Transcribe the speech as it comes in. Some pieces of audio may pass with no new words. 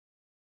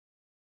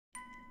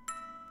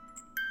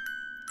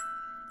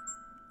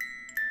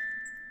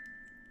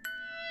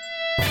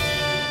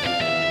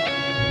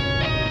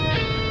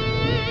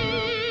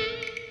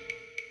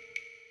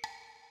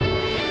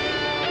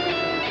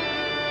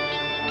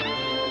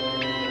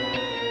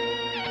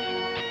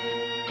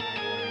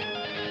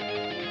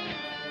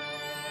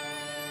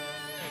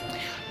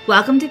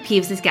Welcome to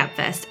Peeves'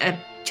 Gabfest, a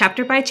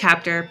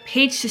chapter-by-chapter,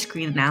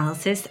 page-to-screen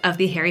analysis of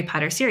the Harry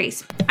Potter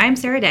series. I'm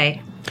Sarah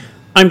Day.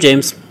 I'm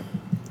James.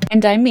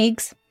 And I'm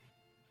Meeks.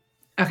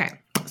 Okay,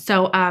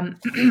 so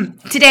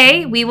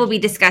today we will be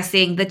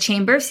discussing The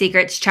Chamber of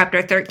Secrets,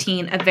 Chapter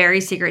 13, A Very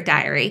Secret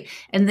Diary.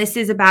 And this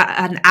is about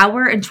an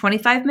hour and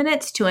 25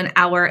 minutes to an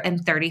hour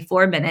and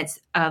 34 minutes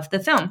of the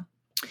film.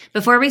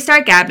 Before we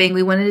start gabbing,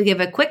 we wanted to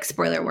give a quick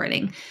spoiler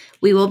warning.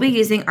 We will be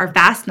using our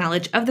vast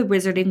knowledge of the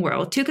wizarding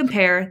world to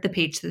compare the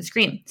page to the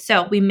screen.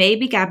 So we may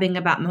be gabbing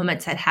about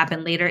moments that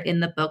happen later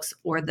in the books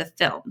or the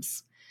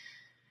films.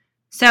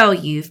 So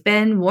you've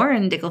been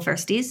warned,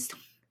 Dicklefirsties.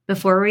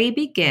 Before we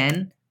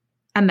begin,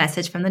 a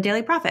message from the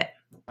Daily Prophet.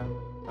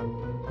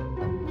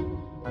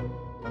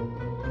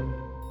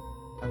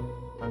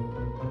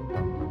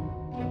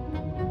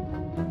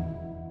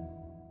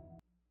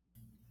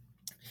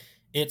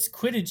 It's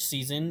Quidditch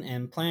season,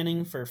 and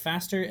planning for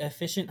faster,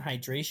 efficient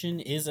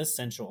hydration is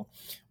essential.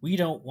 We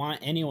don't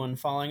want anyone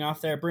falling off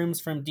their brooms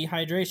from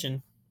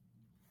dehydration.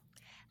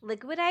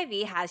 Liquid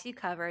IV has you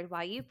covered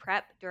while you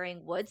prep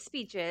during Wood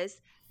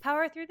speeches,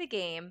 power through the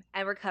game,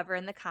 and recover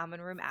in the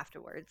common room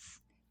afterwards.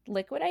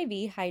 Liquid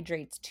IV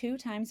hydrates 2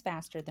 times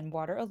faster than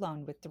water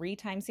alone with 3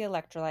 times the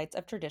electrolytes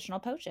of traditional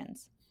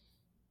potions.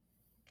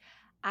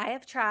 I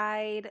have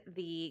tried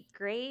the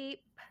grape,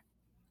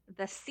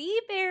 the sea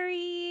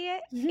berry,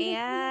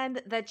 and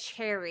the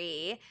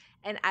cherry.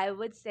 And I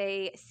would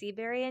say sea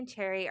berry and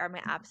cherry are my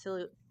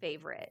absolute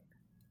favorite.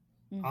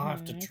 I'll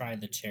have to try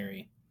the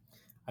cherry.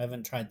 I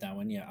haven't tried that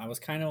one yet. I was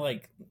kind of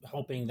like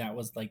hoping that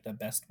was like the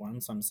best one,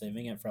 so I'm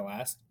saving it for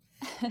last.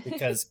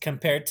 Because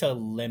compared to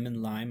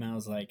lemon lime, I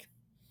was like,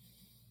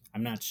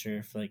 I'm not sure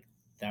if like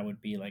that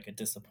would be like a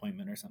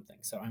disappointment or something.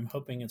 So I'm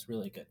hoping it's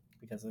really good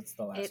because it's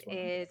the last one.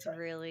 It is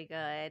really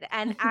good.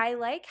 And I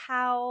like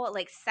how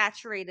like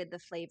saturated the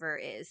flavor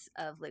is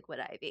of Liquid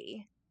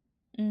IV.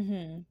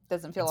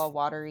 Doesn't feel all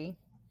watery.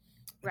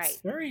 Right. It's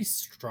very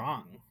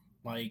strong.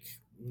 Like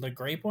the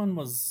grape one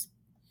was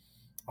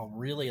a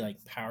really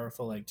like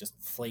powerful like just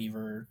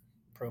flavor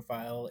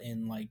profile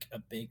in like a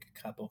big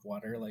cup of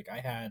water. Like I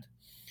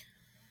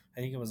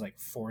think it was like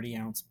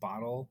 40-ounce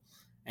bottle,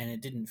 and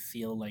it didn't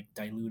feel like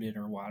diluted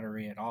or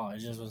watery at all. It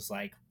just was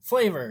like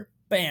flavor,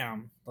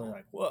 bam.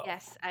 Like whoa.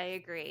 Yes, I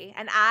agree.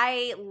 And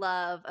I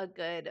love a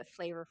good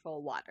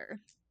flavorful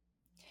water.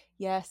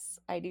 Yes,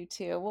 I do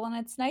too. Well, and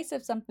it's nice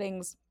if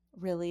something's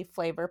really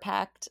flavor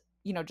packed,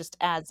 just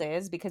as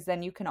is, because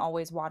then you can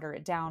always water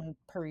it down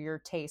per your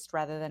taste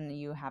rather than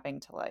you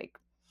having to like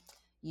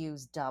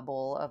use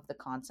double of the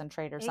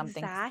concentrate or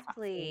something.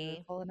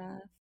 Exactly. Flavorful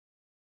enough.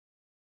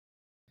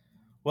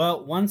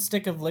 Well, 1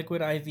 stick of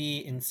Liquid IV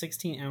in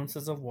 16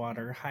 ounces of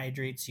water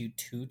hydrates you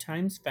 2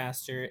 times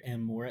faster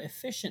and more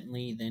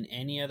efficiently than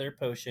any other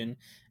potion,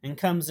 and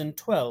comes in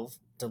 12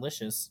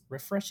 delicious,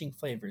 refreshing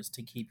flavors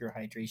to keep your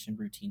hydration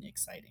routine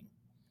exciting.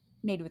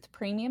 Made with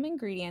premium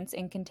ingredients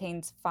and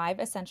contains 5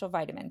 essential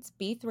vitamins: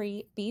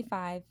 B3,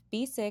 B5,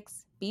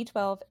 B6,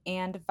 B12,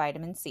 and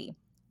vitamin C.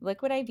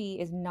 Liquid IV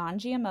is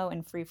non-GMO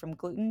and free from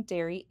gluten,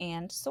 dairy,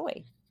 and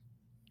soy.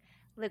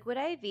 Liquid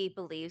IV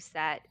believes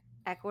that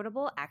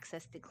equitable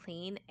access to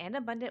clean and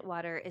abundant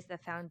water is the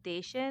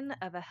foundation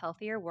of a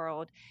healthier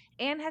world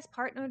and has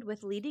partnered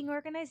with leading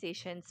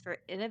organizations for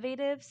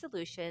innovative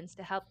solutions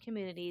to help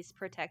communities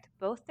protect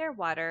both their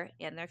water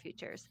and their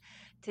futures.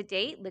 To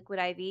date, Liquid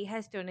IV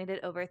has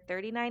donated over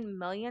 39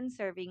 million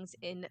servings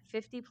in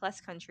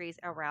 50-plus countries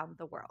around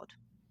the world.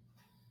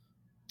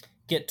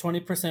 Get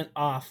 20%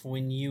 off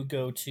when you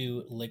go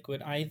to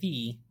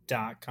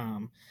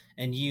liquidiv.com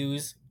and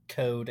use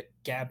code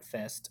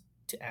GABFEST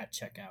at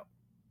checkout.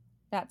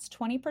 That's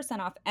 20%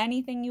 off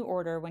anything you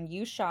order when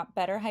you shop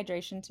Better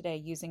Hydration today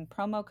using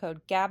promo code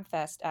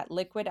GABFEST at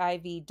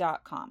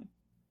liquidiv.com.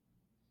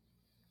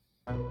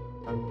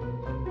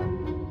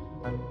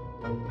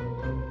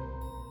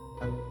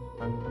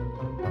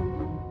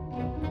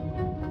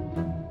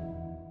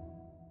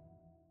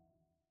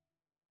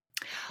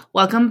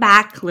 Welcome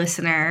back,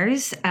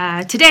 listeners.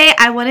 Today,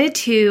 I wanted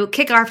to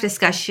kick off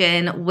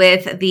discussion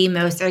with the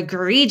most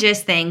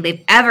egregious thing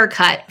they've ever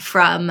cut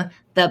from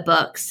the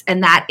books,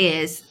 and that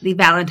is the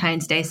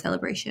Valentine's Day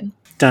celebration.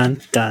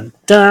 Dun, dun,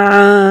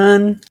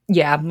 dun.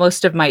 Yeah,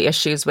 most of my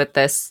issues with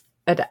this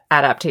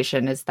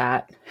adaptation is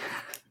that.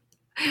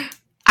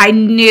 I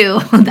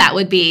knew that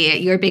would be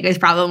your biggest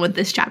problem with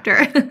this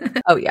chapter.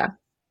 Oh, yeah.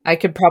 I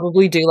could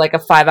probably do like a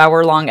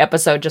 5-hour-long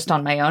episode just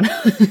on my own.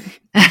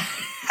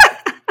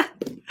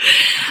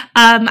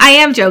 I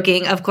am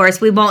joking, of course.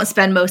 We won't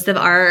spend most of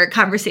our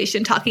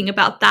conversation talking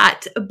about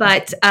that,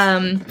 but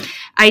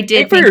I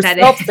did think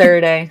that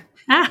Saturday.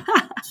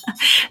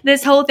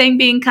 This whole thing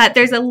being cut,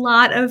 there's a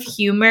lot of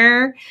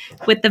humor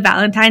with the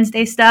Valentine's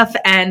Day stuff,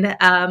 and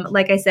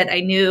like I said,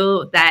 I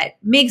knew that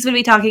Migs would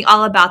be talking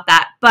all about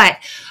that, but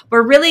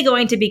we're really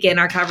going to begin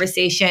our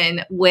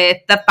conversation with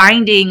the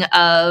finding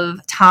of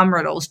Tom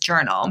Riddle's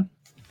journal,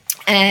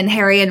 and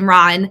Harry and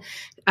Ron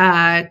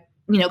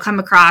come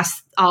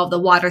across all the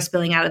water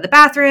spilling out of the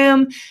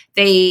bathroom.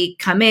 They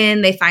come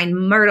in, they find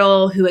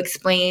Myrtle, who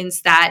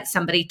explains that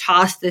somebody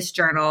tossed this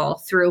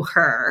journal through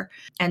her.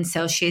 And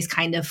so she's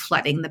kind of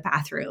flooding the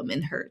bathroom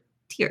in her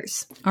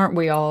tears. Aren't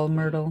we all,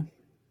 Myrtle?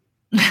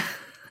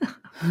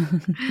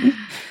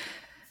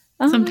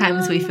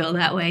 Sometimes we feel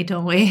that way,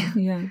 don't we?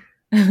 Yeah.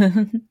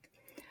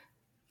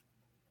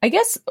 I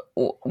guess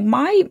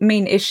my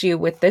main issue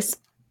with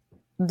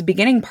the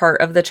beginning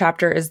part of the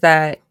chapter is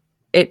that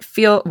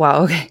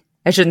okay,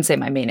 I shouldn't say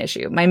my main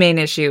issue. My main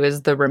issue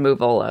is the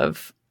removal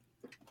of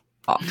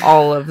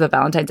all of the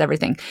Valentines,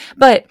 everything.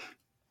 But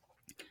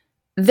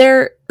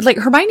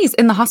Hermione's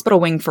in the hospital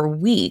wing for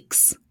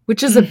weeks,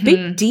 which is a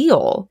big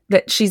deal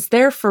that she's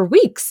there for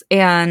weeks.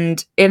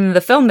 And in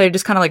the film, they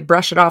just kind of like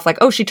brush it off like,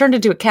 oh, she turned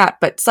into a cat,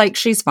 but psych,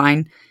 she's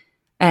fine.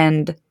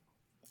 And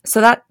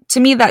so that, to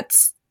me,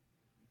 that's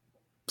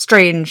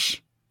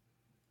strange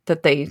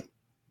that they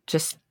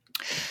just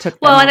took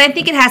them and I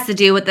think it has to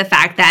do with the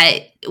fact that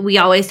we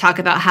always talk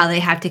about how they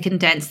have to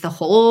condense the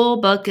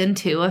whole book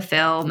into a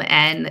film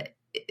and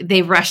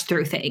they rush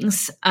through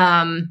things.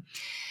 And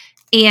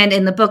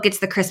in the book, it's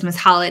the Christmas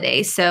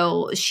holiday.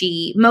 So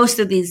most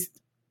of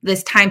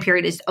this time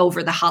period is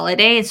over the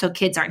holiday. And so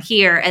kids aren't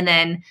here. And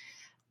then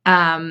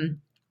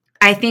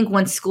I think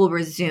once school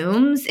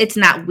resumes, it's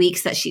not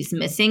weeks that she's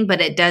missing,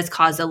 but it does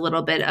cause a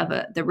little bit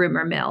of the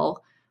rumor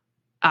mill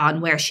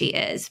on where she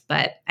is.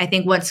 But I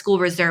think once school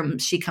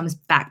resumes, she comes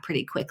back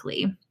pretty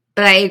quickly.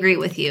 But I agree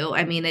with you.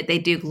 I mean, they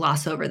do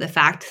gloss over the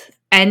fact.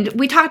 And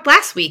we talked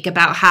last week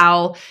about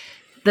how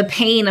the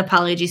pain of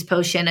Polyjuice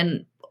Potion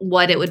and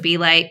what it would be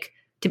like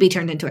to be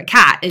turned into a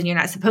cat. And you're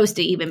not supposed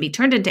to even be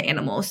turned into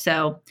animals.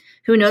 So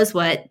who knows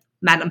what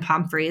Madame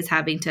Pomfrey is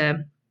having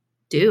to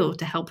do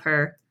to help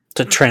her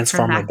to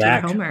transform her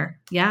back. Homer.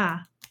 Yeah.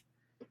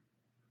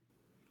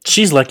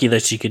 She's lucky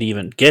that she could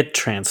even get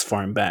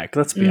transformed back.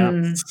 Let's be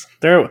honest.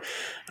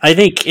 I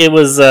think it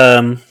was.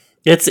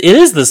 It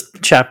is this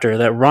chapter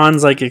that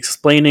Ron's like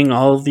explaining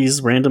all of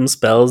these random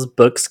spells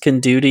books can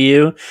do to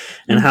you,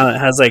 and how it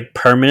has like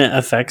permanent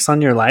effects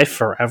on your life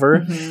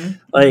forever.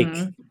 Like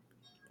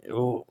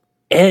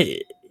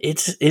it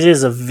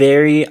is a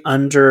very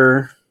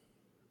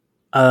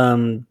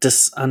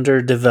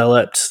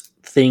underdeveloped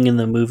thing in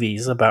the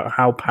movies about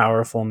how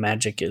powerful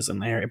magic is in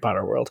the Harry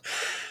Potter world.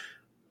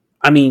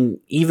 I mean,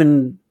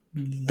 even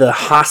the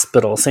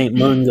hospital, St.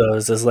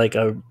 Mungo's, is like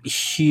a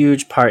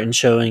huge part in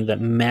showing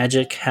that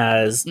magic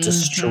has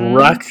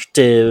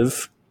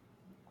destructive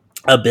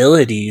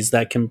abilities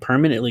that can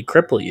permanently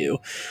cripple you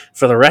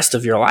for the rest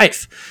of your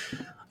life.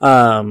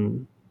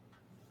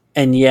 And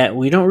yet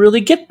we don't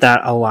really get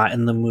that a lot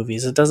in the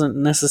movies. It doesn't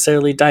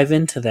necessarily dive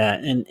into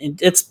that. And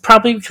it's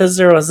probably because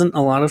there wasn't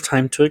a lot of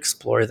time to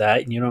explore that.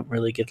 And you don't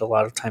really get a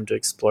lot of time to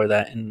explore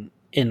that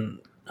in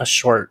a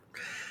short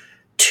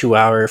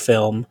 2-hour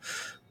film.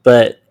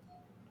 But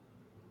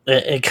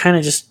it kind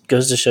of just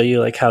goes to show you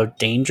like how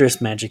dangerous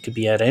magic could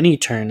be at any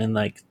turn. And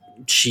like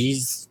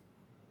she's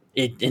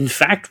in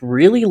fact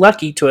really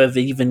lucky to have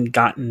even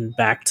gotten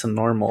back to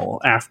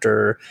normal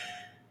after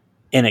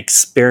an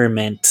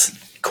experiment,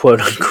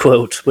 quote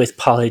unquote, with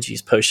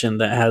Polyjuice Potion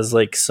that has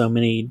like so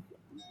many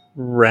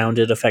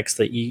rounded effects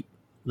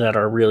that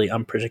are really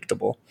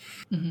unpredictable.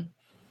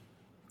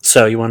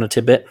 So you want a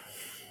tidbit?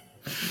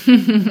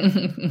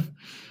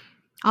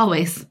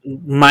 Always.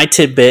 My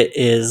tidbit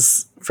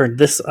is for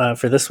this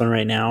one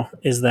right now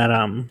is that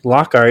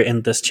Lockhart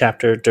in this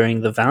chapter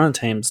during the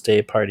Valentine's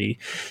Day party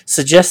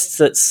suggests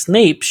that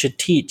Snape should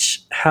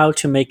teach how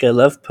to make a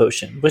love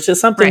potion, which is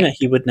something that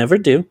he would never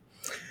do.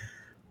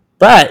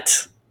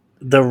 But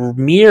the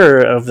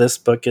mirror of this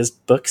book is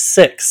book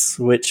 6,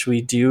 which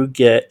we do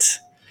get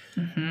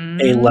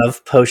a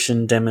love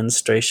potion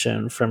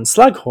demonstration from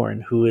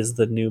Slughorn, who is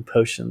the new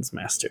potions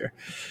master.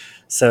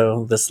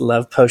 So this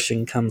love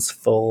potion comes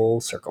full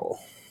circle.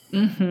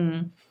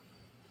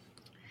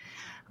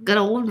 Good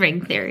old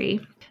ring theory.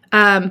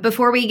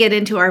 Before we get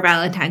into our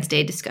Valentine's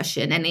Day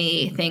discussion,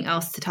 anything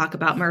else to talk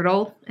about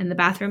Myrtle in the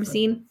bathroom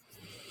scene?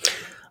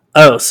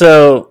 Oh,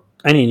 so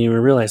I didn't even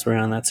realize we're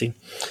on that scene.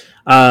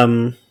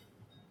 I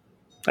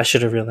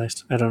should have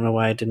realized. I don't know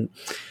why I didn't.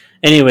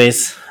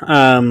 Anyways,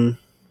 that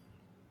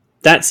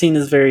scene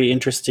is very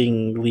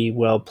interestingly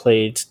well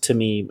played to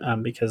me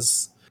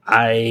because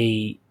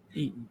I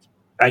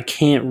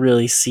can't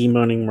really see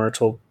Moaning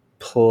Myrtle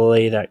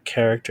play that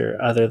character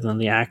other than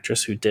the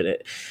actress who did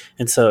it.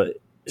 And so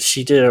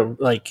she did her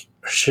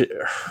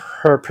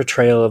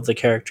portrayal of the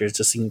character is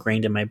just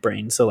ingrained in my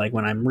brain. So like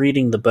when I'm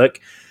reading the book,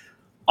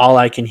 all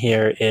I can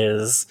hear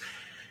is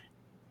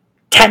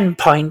 10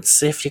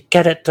 points if you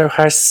get it through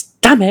her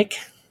stomach.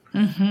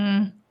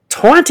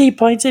 20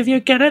 points if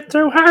you get it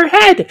through her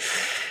head.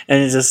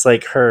 And it's just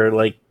like her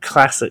like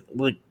classic,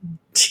 like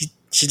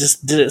she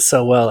just did it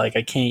so well. Like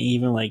I can't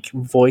even like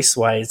voice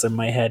wise in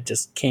my head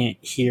just can't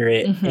hear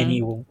it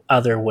any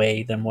other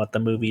way than what the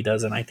movie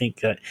does. And I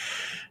think that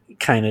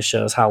kind of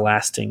shows how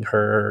lasting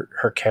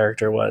her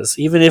character was.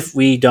 Even if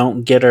we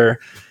don't get her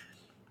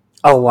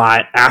a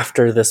lot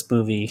after this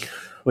movie,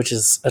 which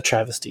is a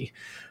travesty.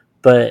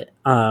 but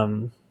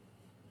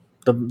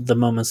the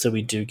moments that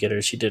we do get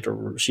her,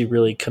 she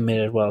really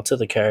committed well to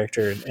the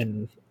character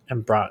and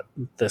brought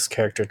this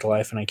character to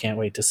life, and I can't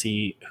wait to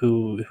see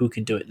who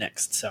can do it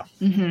next. So,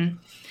 and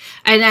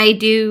I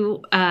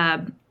do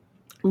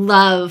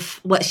love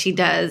what she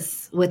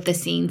does with the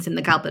scenes in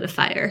the Goblet of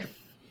Fire.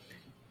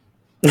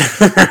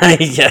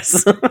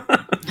 Yes.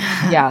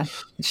 Yeah,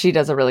 she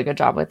does a really good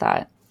job with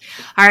that.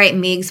 All right,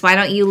 Meigs, why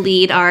don't you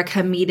lead our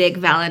comedic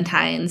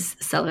Valentine's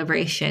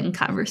celebration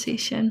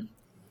conversation?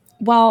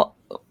 Well,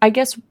 I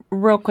guess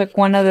real quick,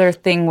 one other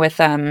thing with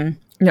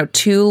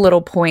two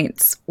little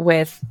points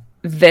with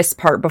this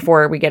part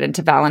before we get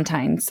into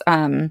Valentine's.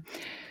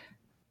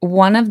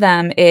 One of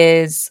them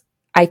is,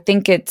 I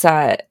think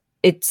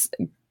it's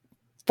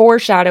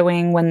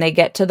foreshadowing when they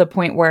get to the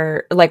point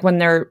where, like,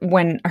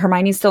 when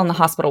Hermione's still in the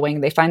hospital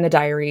wing, they find the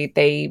diary,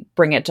 they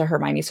bring it to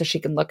Hermione so she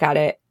can look at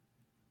it,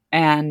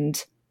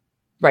 and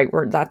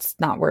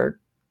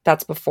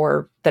that's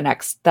before the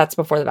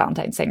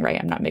Valentine's thing, right?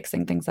 I'm not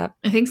mixing things up.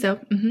 I think so.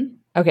 Mm-hmm.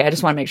 Okay, I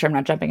just want to make sure I'm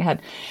not jumping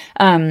ahead.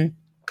 And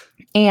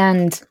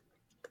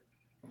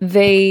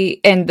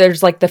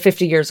there's like the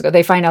 50 years ago,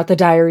 they find out the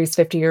diary's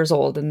 50 years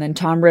old, and then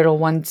Tom Riddle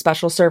won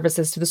special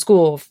services to the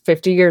school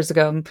 50 years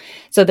ago.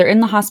 So they're in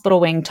the hospital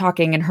wing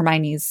talking, and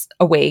Hermione's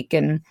awake,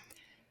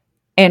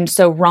 and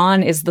so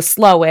Ron is the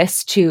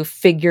slowest to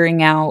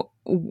figuring out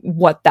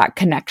what that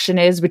connection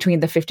is between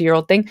the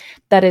 50-year-old thing.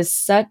 That is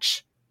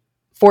such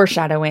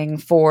foreshadowing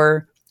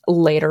for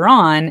later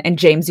on. And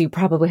James, you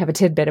probably have a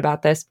tidbit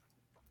about this,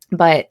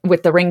 but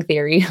with the ring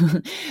theory,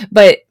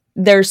 but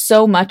there's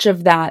so much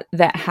of that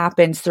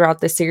happens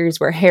throughout the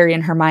series where Harry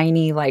and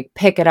Hermione like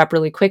pick it up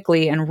really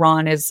quickly, and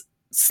Ron is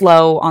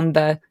slow on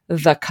the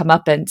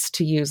comeuppance,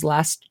 to use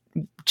last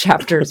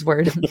chapter's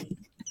word.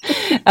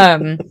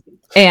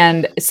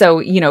 And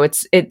so,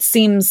 it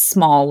seems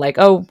small, like,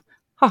 oh,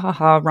 ha ha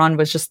ha, Ron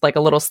was just like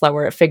a little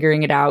slower at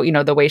figuring it out,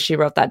 the way she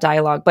wrote that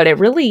dialogue, but it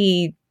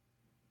really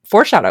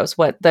foreshadows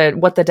what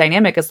the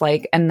dynamic is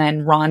like. And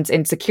then Ron's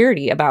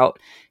insecurity about,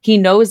 he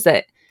knows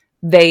that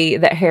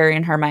Harry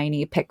and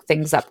Hermione pick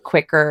things up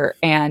quicker,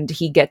 and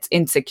he gets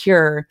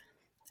insecure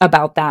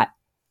about that,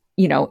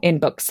 in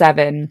book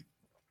 7,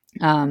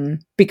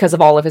 because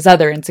of all of his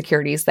other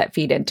insecurities that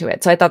feed into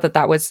it. So I thought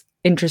that was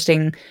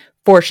interesting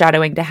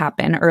foreshadowing to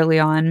happen early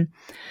on.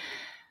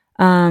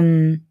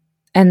 And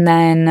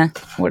then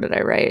what did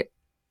I write?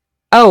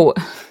 Oh,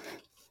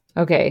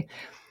 okay.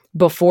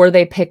 Before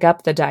they pick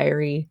up the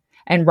diary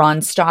and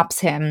Ron stops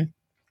him,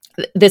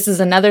 this is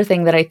another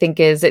thing that I think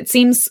it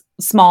seems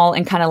small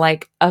and kind of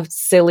like a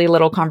silly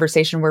little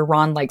conversation where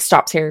Ron like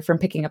stops Harry from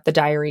picking up the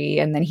diary,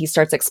 and then he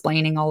starts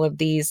explaining all of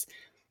these,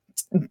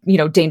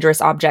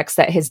 dangerous objects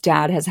that his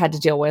dad has had to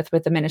deal with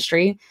the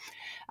ministry.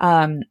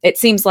 It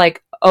seems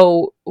like,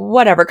 oh,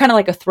 whatever, kind of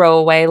like a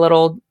throwaway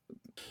little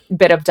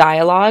bit of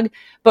dialogue,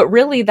 but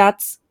really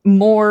that's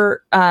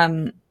more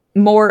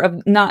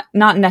of not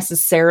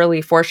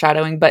necessarily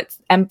foreshadowing, but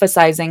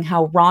emphasizing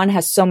how Ron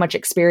has so much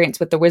experience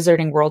with the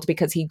wizarding world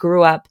because he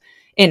grew up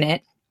in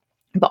it,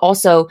 but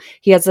also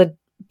he has a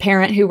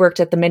parent who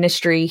worked at the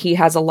ministry. He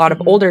has a lot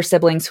of older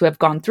siblings who have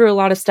gone through a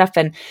lot of stuff,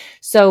 and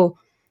so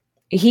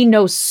he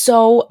knows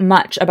so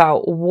much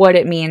about what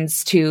it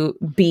means to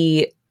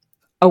be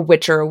a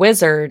witch or a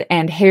wizard,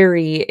 and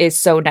Harry is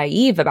so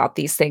naive about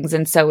these things.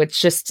 And so it's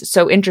just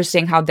so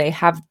interesting how they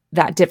have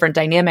that different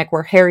dynamic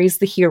where Harry's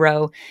the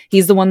hero.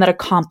 He's the one that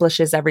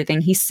accomplishes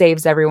everything. He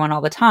saves everyone all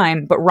the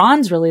time. But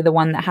Ron's really the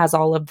one that has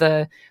all of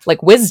the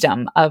like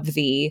wisdom of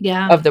the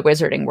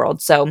wizarding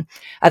world. So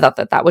I thought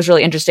that was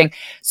really interesting.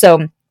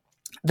 So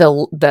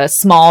the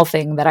small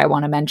thing that I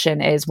want to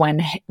mention is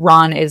when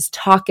Ron is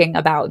talking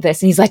about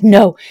this, and he's like,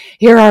 no,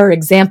 here are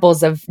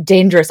examples of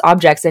dangerous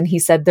objects. And he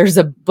said, there's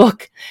a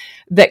book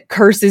that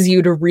curses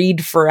you to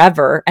read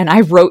forever. And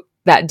I wrote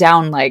that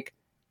down, like,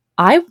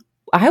 I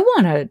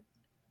want to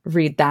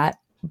read that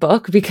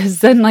book, because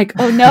then like,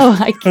 oh no,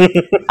 I can't,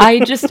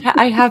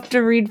 I have to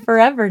read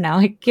forever now.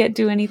 I can't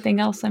do anything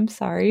else. I'm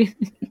sorry.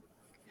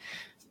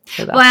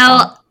 So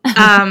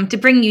to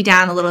bring you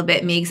down a little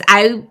bit, Meigs,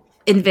 I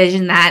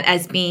envision that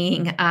as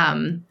being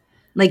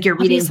like you're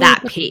reading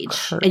that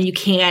page and you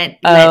can't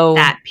let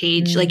that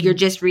page, like you're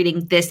just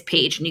reading this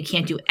page and you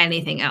can't do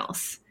anything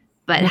else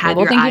but have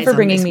your eyes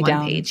on this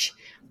one page.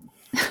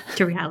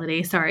 To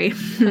reality, sorry.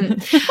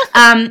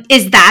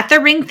 Is that the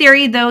ring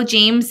theory though,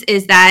 James?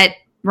 Is that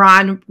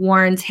Ron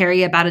warns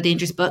Harry about a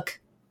dangerous book?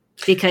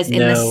 Because in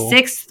the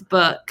 6th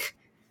book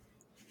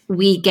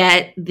we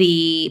get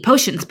the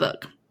potions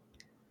book,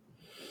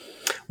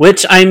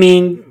 which, I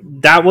mean,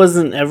 that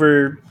wasn't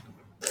ever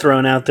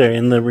thrown out there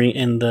in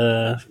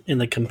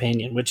the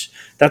companion, which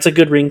that's a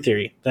good ring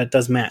theory. That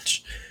does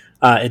match.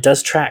 It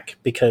does track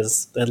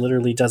because it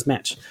literally does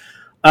match.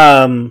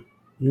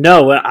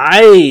 No, what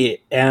I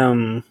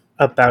am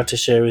about to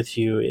share with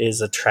you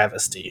is a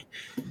travesty.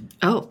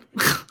 Oh.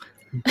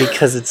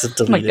 Because it's a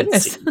deleted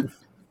scene.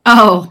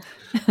 Oh.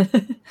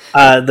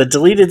 The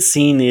deleted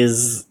scene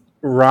is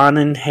Ron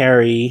and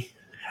Harry,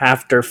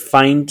 after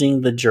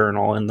finding the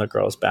journal in the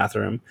girls'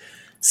 bathroom,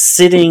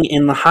 sitting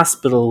in the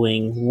hospital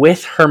wing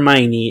with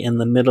Hermione in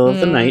the middle of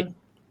the night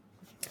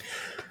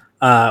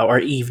or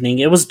evening.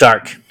 It was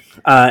dark.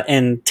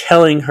 And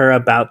telling her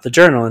about the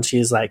journal. And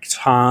she's like,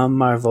 Tom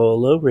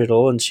Marvolo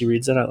Riddle. And she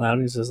reads it out loud.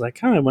 And she's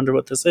like, I wonder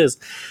what this is.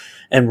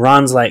 And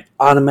Ron's like,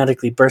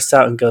 automatically bursts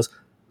out and goes,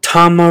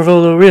 Tom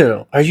Marvolo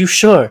Riddle, are you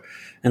sure?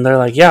 And they're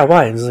like, yeah,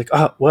 why? And he's like,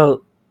 oh,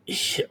 well,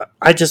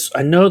 I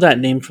know that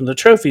name from the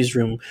trophies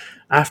room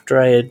after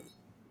I had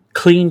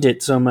cleaned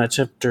it so much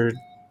after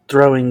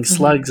throwing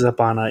slugs up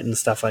on it and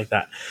stuff like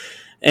that.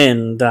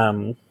 And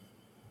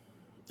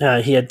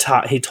he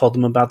told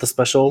them about the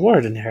special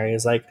award, and Harry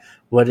is like,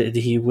 what did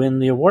he win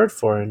the award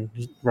for? And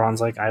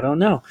Ron's like, I don't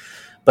know,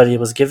 but it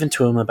was given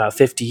to him about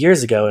 50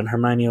 years ago. And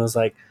Hermione was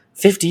like,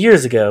 50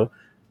 years ago?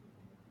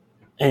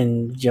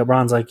 And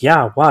Ron's like,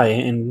 yeah, why?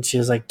 And she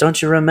was like,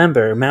 don't you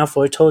remember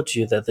Malfoy told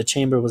you that the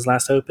chamber was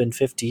last opened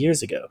 50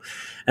 years ago?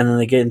 And then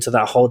they get into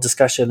that whole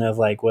discussion of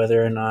like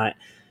whether or not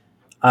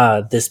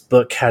this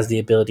book has the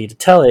ability to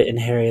tell it. And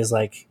Harry is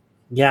like,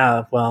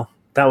 yeah, well,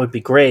 that would be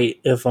great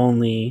if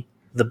only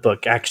the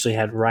book actually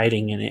had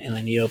writing in it. And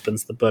then he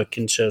opens the book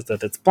and shows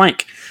that it's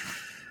blank.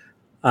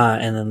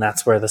 And then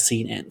that's where the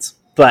scene ends.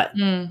 But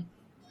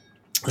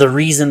the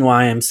reason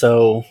why I'm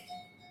so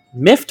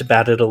miffed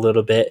about it a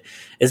little bit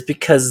is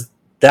because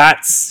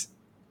that's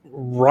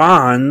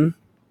Ron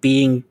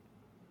being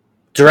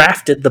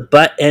drafted the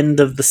butt end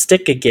of the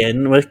stick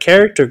again with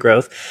character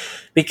growth,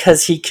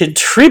 because he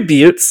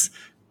contributes,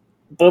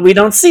 but we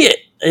don't see it.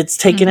 It's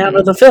taken out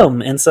of the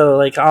film. And so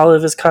like all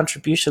of his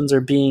contributions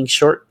are being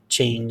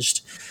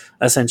shortchanged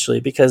essentially,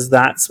 because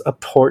that's a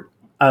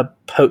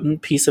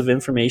potent piece of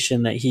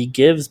information that he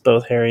gives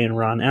both Harry and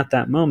Ron at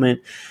that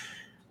moment.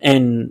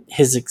 And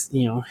he's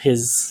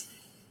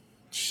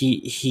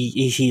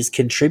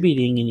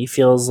contributing, and he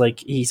feels like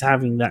he's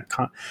having that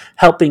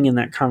helping in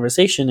that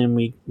conversation, and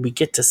we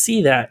get to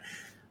see that.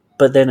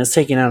 But then it's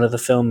taken out of the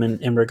film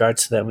in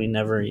regards to that.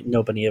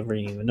 Nobody ever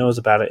even knows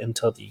about it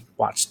until they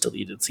watch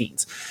deleted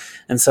scenes.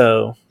 And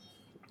so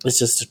it's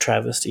just a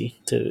travesty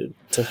to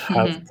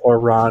have poor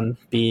Ron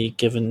be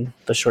given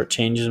the short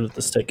changes with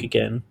the stick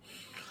again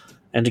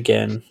and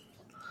again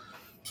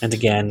and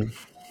again.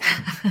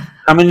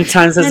 How many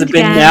times has it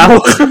been now?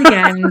 And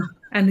again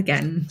and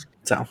again.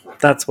 So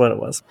that's what it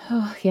was.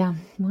 Oh, yeah.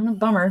 What a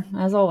bummer,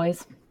 as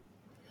always.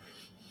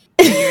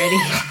 Are you ready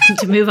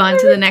to move on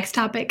to the next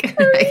topic?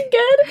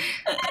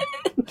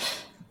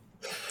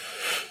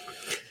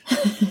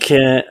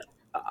 Good.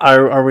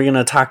 Are we going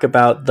to talk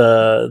about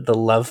the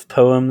love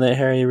poem that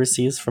Harry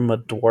receives from a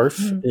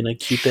dwarf in a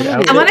Cupid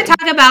outfit? I want to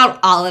talk about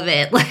all of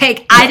it.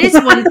 Like, I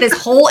just want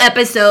this whole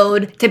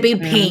episode to be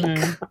pink.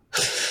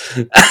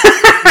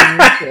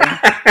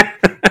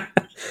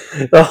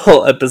 The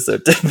whole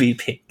episode to be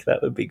pink.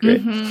 That would be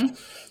great.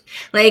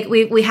 Like,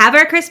 we have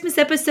our Christmas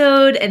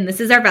episode, and this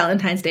is our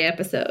Valentine's Day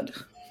episode.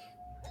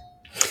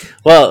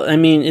 Well, I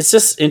mean, it's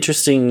just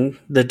interesting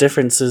the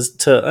differences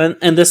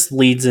and this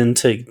leads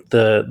into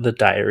the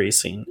diary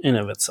scene in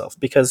of itself,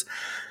 because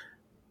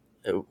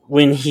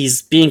when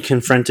he's being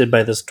confronted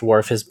by this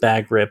dwarf, his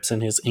bag rips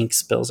and his ink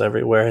spills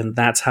everywhere, and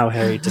that's how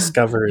Harry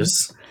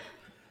discovers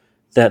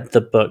that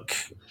the book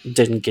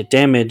didn't get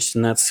damaged,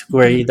 and that's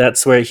where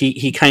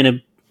he kind of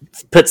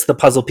puts the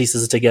puzzle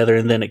pieces together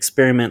and then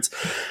experiments.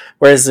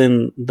 Whereas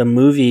in the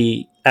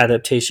movie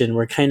adaptation,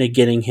 we're kind of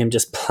getting him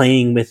just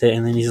playing with it,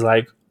 and then he's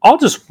like, I'll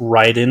just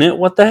write in it,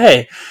 what the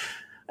hey?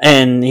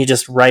 And he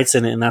just writes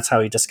in it, and that's how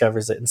he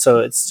discovers it. And so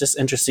it's just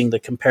interesting, the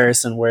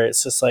comparison where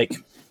it's just like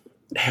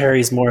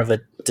Harry's more of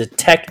a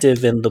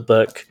detective in the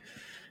book,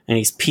 and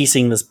he's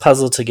piecing this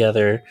puzzle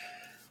together.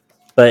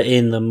 But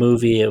in the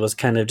movie, it was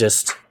kind of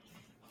just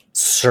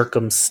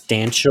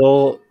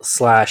circumstantial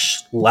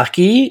 /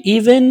 lucky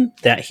even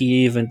that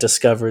he even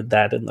discovered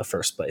that in the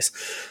first place.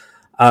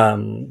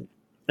 And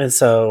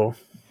so,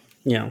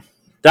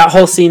 that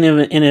whole scene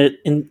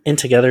in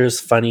together is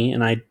funny,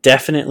 and I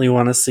definitely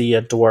want to see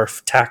a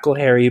dwarf tackle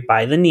Harry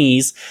by the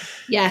knees,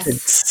 and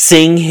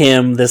sing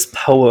him this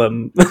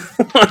poem that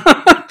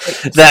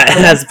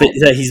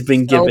he's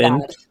been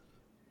given.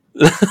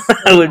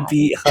 That would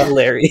be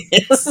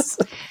hilarious.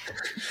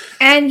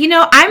 And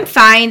I'm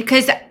fine,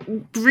 because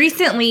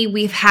recently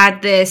we've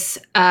had this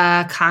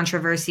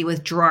controversy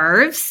with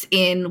dwarves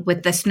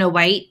with the Snow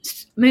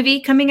White movie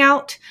coming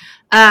out.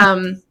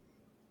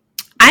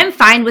 I'm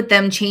fine with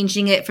them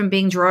changing it from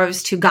being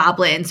dwarves to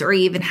goblins or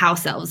even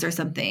house elves or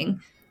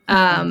something,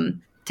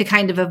 to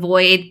kind of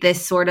avoid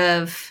this sort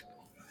of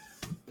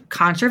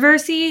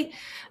controversy.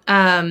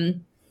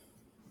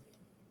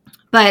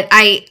 But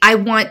I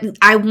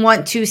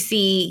want to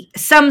see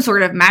some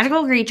sort of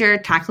magical creature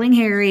tackling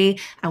Harry.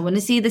 I want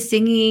to see the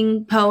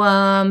singing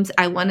poems.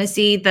 I want to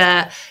see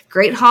the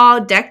Great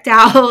Hall decked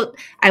out.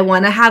 I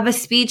want to have a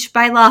speech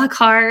by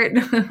Lockhart.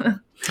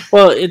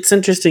 Well, it's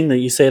interesting that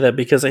you say that,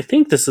 because I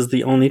think this is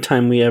the only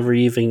time we ever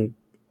even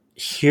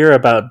hear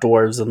about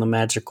dwarves in the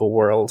magical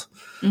world.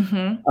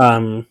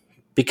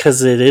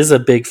 Because it is a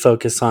big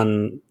focus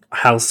on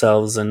house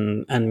elves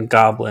and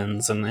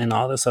goblins and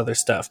all this other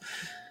stuff.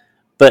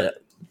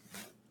 But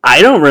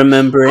I don't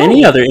remember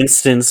any other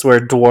instance where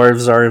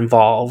dwarves are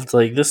involved.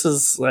 Like this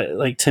is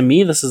like to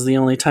me, this is the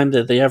only time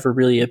that they ever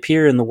really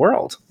appear in the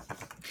world.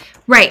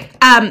 Right.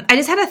 I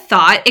just had a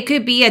thought. It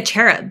could be a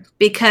cherub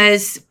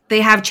because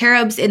they have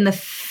cherubs in the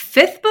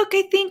 5th book,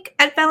 I think,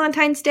 at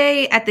Valentine's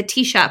Day at the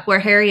tea shop where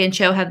Harry and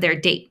Cho have their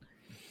date.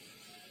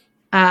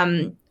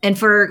 And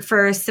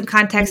for some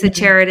context, a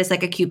cherub is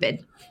like a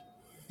cupid,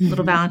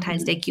 little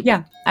Valentine's Day cupid.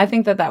 Yeah, I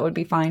think that would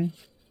be fine.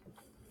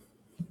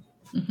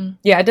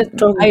 Yeah,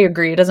 I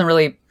agree. It doesn't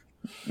really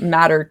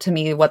matter to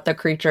me what the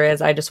creature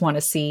is. I just want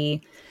to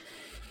see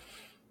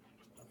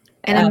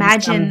and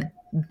imagine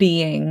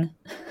being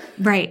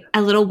right,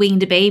 a little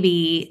winged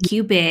baby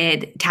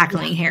cupid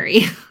tackling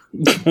Harry.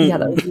 Yeah,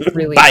 that would be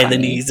really by funny.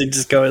 the knees and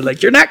just going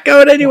like, "You're not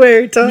going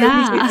anywhere.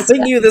 Yeah.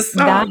 Sing you this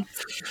song."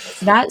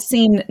 That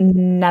scene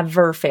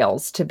never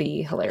fails to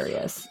be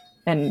hilarious.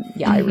 And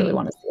I really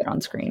want to see it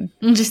on screen.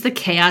 Just the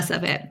chaos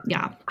of it.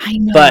 Yeah. I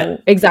know.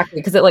 But exactly,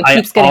 because it keeps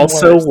I getting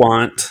also worse.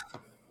 want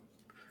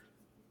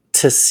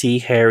to see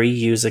Harry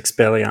use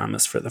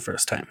Expelliarmus for the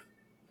first time.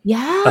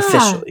 Yeah.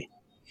 Officially.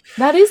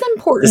 That is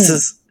important.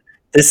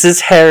 This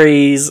is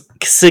Harry's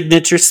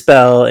signature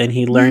spell, and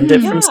he learned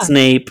it from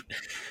Snape.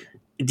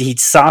 He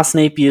saw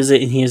Snape use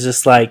it, and he was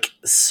just like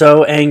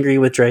so angry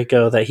with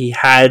Draco that he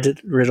had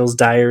Riddle's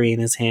diary in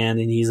his hand,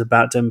 and he's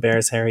about to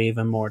embarrass Harry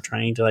even more,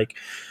 trying to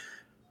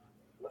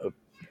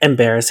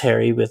embarrass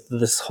Harry with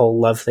this whole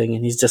love thing.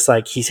 And he's just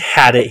like, he's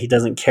had it. He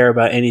doesn't care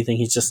about anything.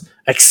 He's just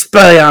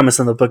Expelliarmus,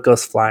 and the book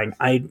goes flying.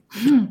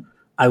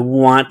 I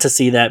want to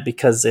see that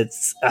because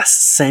it's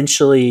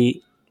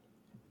essentially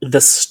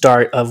the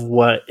start of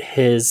what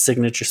his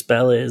signature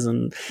spell is,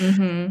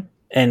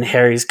 and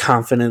Harry's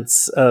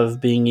confidence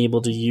of being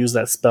able to use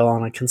that spell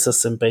on a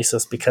consistent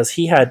basis, because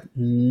he had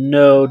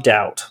no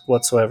doubt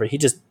whatsoever. He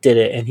just did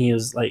it, and he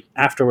was like,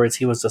 afterwards,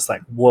 he was just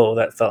like, whoa,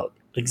 that felt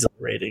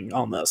exhilarating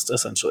almost,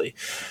 essentially.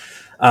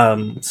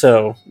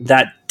 So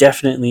that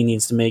definitely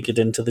needs to make it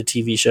into the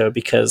TV show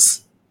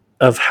because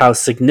of how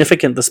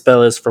significant the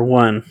spell is, for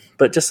one,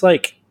 but just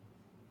like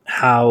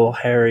how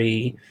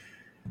Harry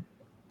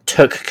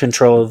took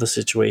control of the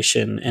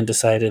situation and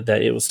decided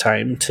that it was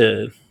time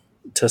to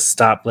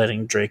stop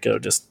letting Draco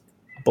just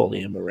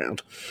bully him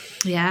around.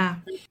 Yeah.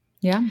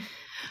 Yeah.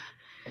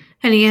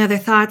 Any other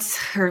thoughts?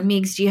 Or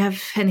Meegs, do you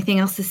have anything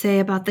else to say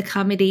about the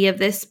comedy of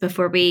this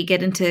before we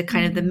get into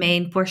kind of the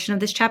main portion of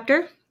this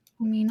chapter?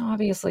 I mean,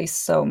 obviously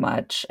so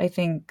much. I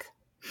think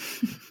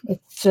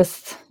it's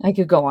just, I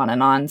could go on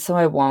and on, so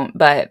I won't.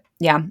 But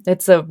yeah,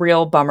 it's a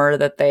real bummer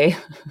that they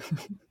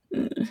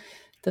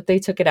that they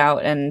took it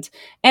out. And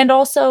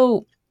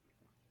also,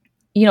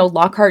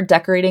 Lockhart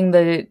decorating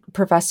the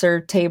professor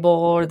table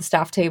or the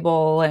staff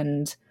table,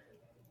 and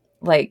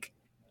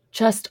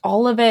just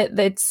all of it.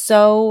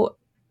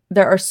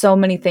 There are so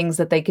many things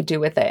that they could do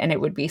with it, and it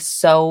would be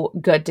so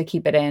good to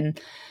keep it in.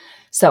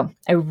 So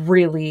I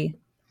really,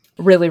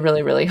 really,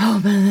 really, really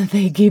hope that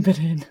they keep it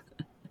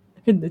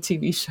in the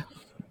TV show.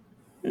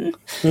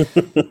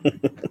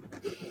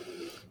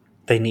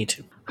 They need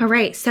to. All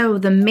right. So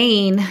the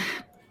main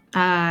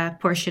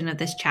portion of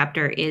this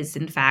chapter is,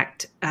 in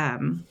fact, a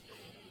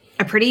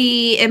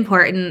pretty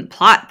important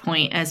plot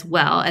point as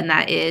well, and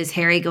that is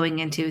Harry going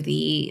into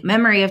the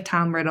memory of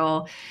Tom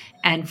Riddle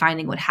and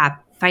finding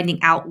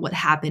out what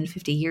happened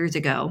 50 years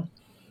ago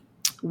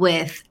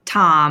with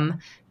Tom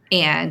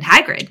and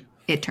Hagrid,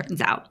 it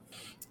turns out.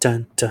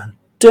 Dun, dun,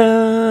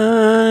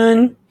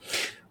 dun.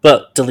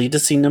 Well,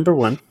 deleted scene number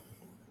 1.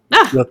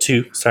 Well,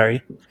 2,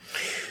 sorry.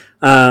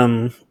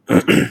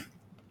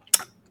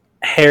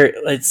 Harry,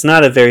 it's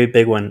not a very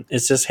big one.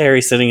 It's just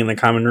Harry sitting in the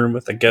common room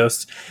with a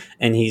ghost,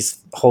 and he's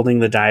holding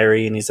the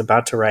diary, and he's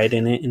about to write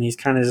in it, and he's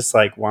kind of just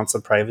like wants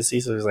some privacy,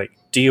 so he's like,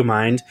 "Do you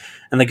mind?"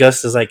 And the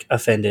ghost is like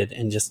offended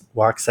and just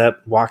walks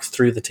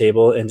through the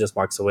table, and just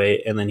walks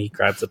away, and then he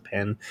grabs a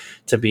pen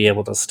to be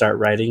able to start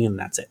writing, and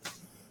that's it.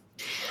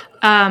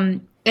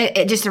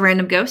 Just a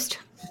random ghost?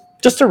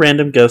 Just a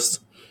random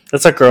ghost.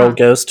 That's a girl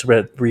ghost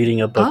reading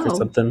a book or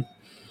something.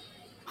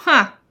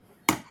 Huh.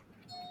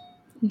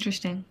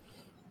 Interesting.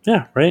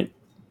 Yeah, right?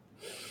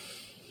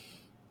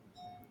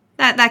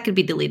 That could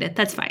be deleted.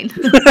 That's fine.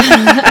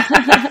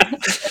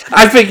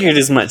 I figured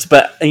as much,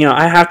 but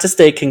I have to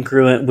stay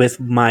congruent with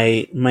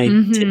my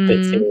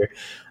tidbits here.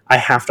 I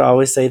have to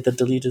always say the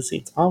deleted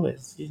scenes.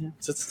 Always.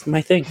 It's just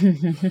my thing.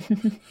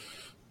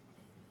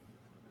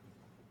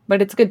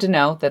 But it's good to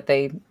know that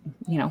they,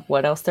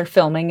 what else they're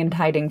filming and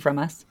hiding from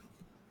us.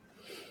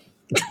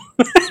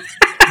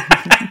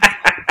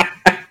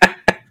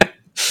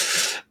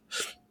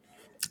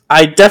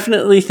 I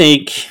definitely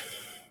think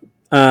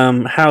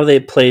how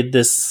they played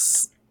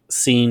this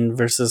scene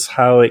versus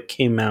how it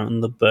came out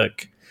in the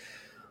book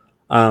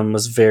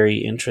was very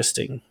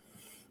interesting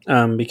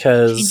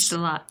because changed a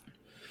lot.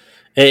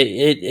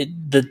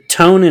 The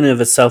tone in of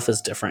itself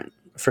is different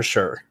for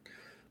sure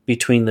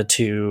between the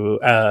two.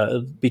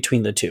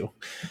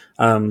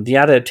 The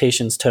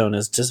adaptation's tone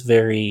is just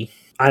very,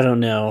 I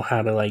don't know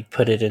how to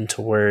put it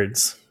into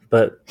words,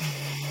 but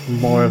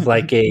more of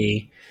like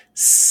a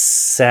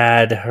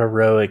sad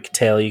heroic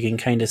tale. You can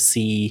kind of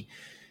see,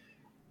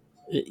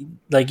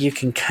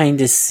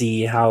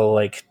 how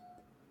like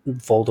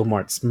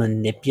Voldemort's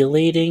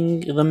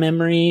manipulating the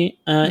memory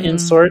in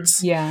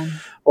sorts. Yeah.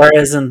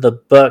 Whereas in the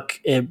book,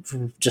 it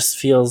just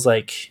feels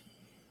like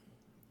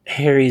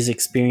Harry's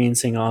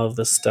experiencing all of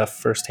this stuff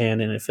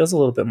firsthand, and it feels a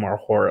little bit more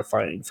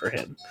horrifying for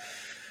him.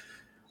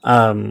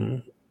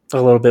 A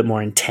little bit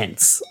more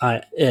intense,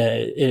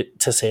 to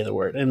say the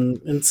word,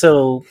 and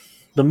so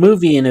the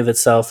movie in of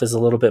itself is a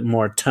little bit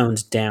more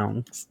toned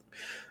down,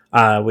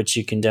 which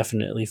you can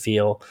definitely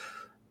feel.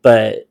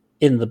 But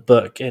in the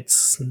book,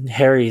 it's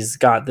Harry's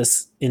got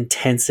this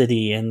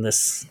intensity and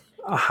this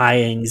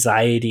high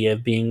anxiety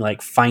of being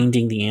like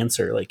finding the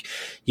answer. Like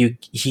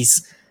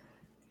he's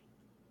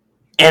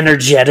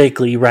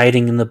energetically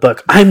writing in the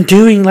book, I'm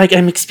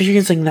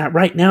experiencing that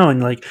right now,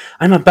 and like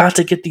I'm about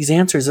to get these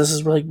answers. This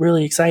is like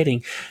really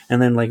exciting. And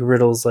then like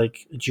Riddle's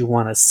like, do you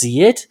want to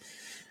see it?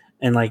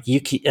 And like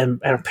and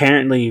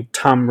apparently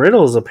Tom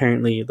Riddle's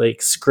apparently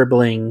like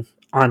scribbling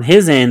on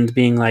his end,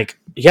 being like,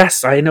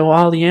 yes, I know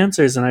all the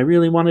answers, and I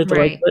really wanted to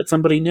like let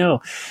somebody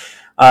know.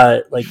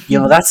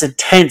 That's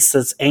intense,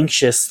 that's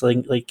anxious,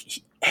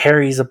 like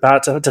Harry's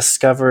about to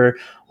discover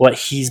what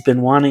he's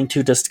been wanting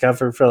to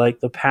discover for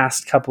like the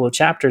past couple of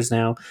chapters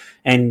now,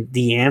 and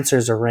the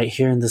answers are right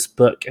here in this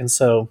book. And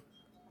so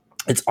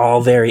it's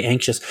all very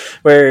anxious,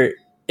 where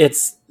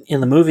it's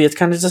in the movie, it's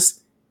kind of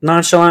just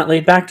nonchalant,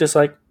 laid back, just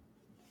like,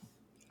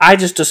 I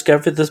just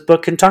discovered this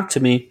book can talk to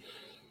me.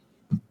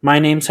 My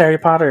name's Harry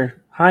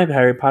Potter. Hi,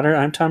 Harry Potter.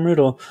 I'm Tom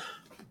Riddle.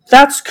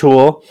 That's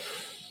cool.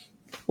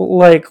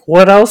 Like,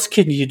 what else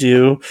can you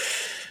do?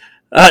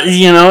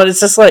 It's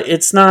just like,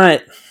 it's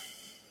not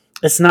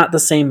the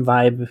same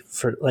vibe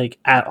for like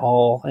at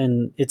all,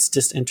 and it's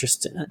just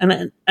interesting,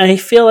 and I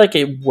feel like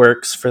it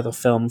works for the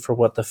film, for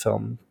what the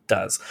film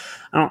does.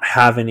 I don't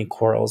have any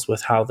quarrels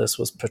with how this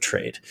was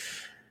portrayed,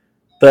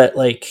 but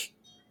like,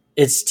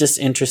 it's just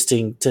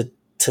interesting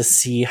to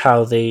see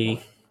how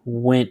they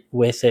went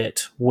with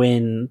it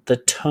when the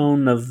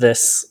tone of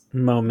this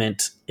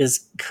moment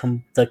is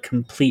the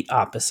complete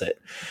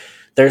opposite.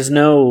 There is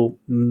no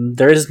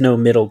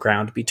middle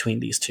ground between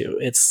these two.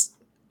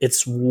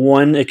 It's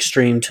one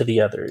extreme to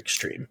the other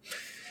extreme,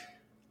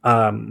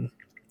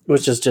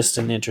 which is just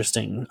an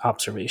interesting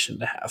observation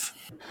to have.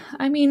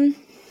 I mean,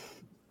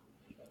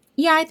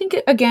 yeah, I think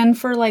again,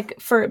 for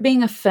it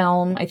being a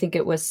film, I think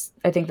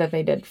that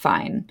they did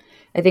fine.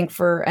 I think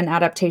for an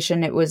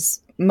adaptation, it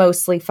was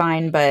mostly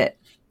fine, but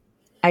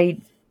I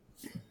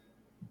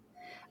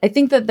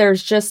think that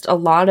there's just a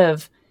lot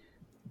of,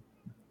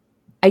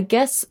 I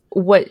guess,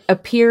 what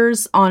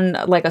appears on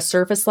like a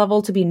surface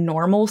level to be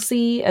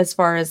normalcy, as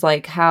far as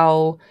like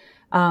how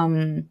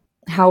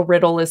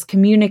Riddle is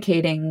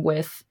communicating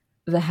with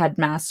the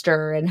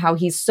headmaster, and how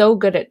he's so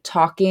good at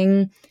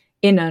talking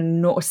in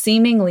a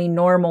seemingly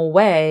normal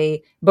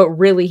way, but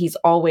really he's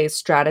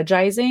always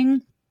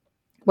strategizing.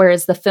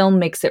 Whereas the film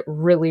makes it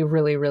really,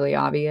 really, really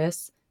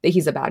obvious that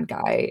he's a bad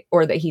guy,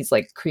 or that he's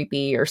like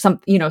creepy or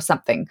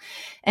something.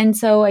 And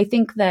so I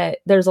think that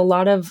there's a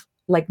lot of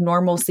like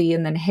normalcy,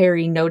 and then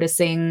Harry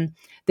noticing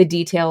the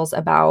details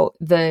about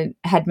the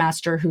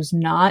headmaster who's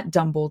not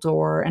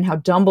Dumbledore, and how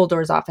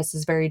Dumbledore's office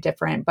is very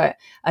different, but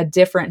a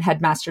different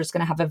headmaster is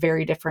going to have a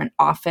very different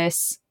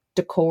office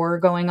decor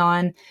going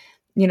on.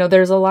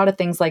 There's a lot of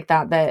things like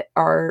that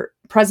are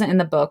present in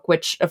the book,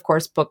 which of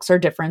course books are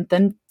different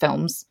than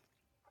films,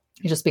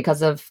 just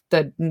because of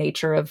the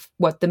nature of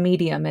what the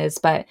medium is.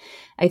 But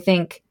I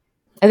think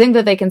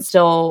that they can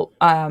still,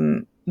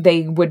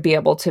 they would be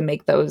able to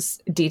make those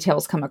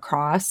details come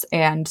across.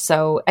 And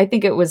so I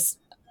think it was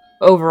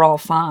overall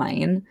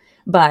fine.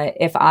 But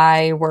if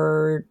I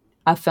were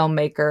a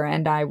filmmaker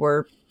and I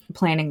were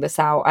planning this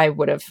out, I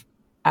would have,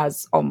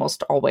 as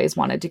almost always,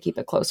 wanted to keep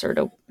it closer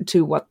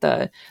to what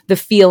the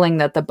feeling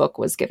that the book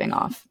was giving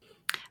off.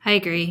 I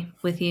agree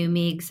with you,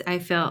 Meegs. I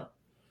felt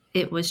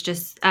it was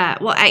just,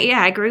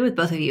 I agree with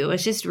both of you. It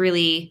was just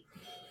really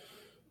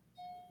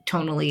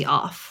tonally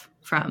off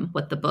from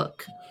what the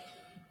book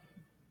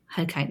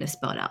had kind of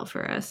spelled out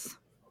for us.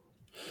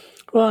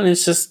 Well, and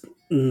it's just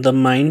the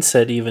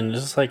mindset, even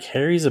just like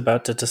Harry's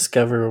about to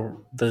discover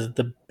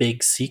the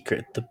big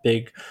secret, the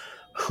big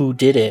who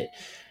did it,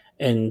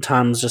 and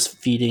Tom's just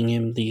feeding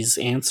him these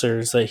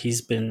answers that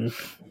he's been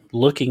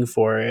looking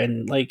for,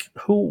 and like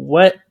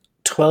what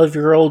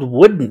 12-year-old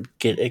wouldn't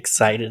get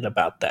excited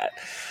about that?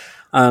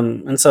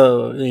 And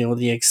so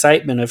the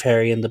excitement of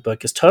Harry in the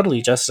book is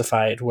totally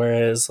justified,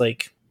 whereas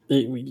like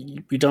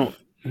we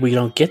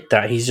don't get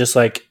that. He's just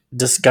like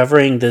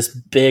discovering this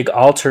big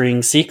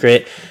altering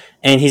secret,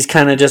 and he's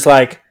kind of just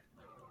like,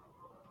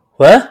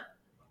 what?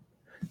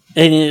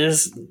 And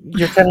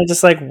you're kind of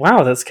just like,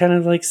 wow, that's kind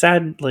of like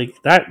sad. Like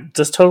that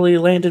just totally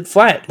landed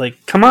flat.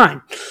 Like, come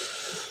on.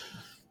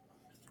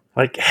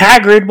 Like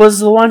Hagrid was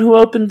the one who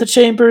opened the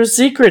Chamber of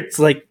Secrets.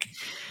 Like,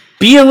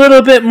 be a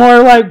little bit more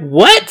like,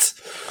 what?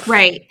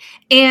 Right.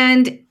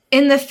 And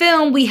in the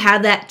film, we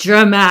had that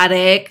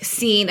dramatic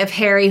scene of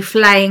Harry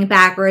flying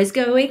backwards,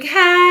 going,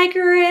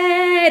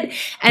 Hagrid!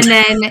 And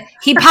then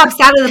he pops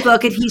out of the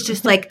book and he's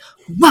just like,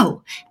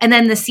 whoa! And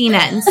then the scene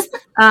ends.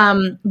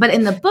 But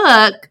in the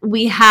book,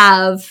 we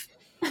have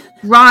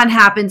Ron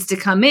happens to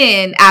come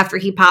in after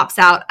he pops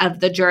out of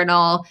the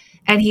journal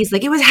and he's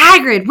like, it was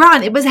Hagrid,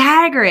 Ron, it was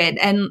Hagrid.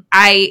 And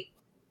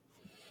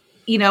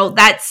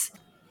that's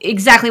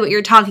exactly what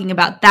you're talking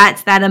about.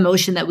 That's that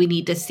emotion that we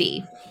need to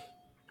see.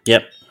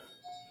 Yep.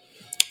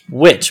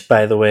 Which,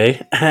 by the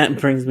way,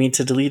 brings me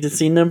to deleted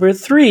scene number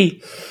 3. 2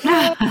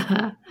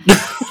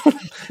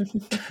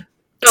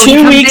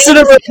 weeks in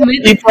a row,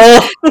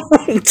 people.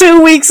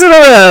 2 weeks in a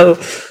row.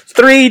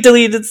 3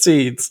 deleted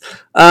scenes.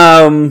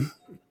 I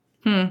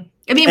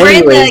mean, we're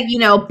in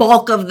the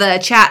bulk of the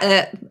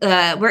chat.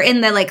 We're in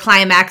the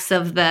climax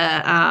of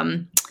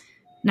the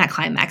not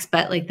climax,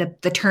 but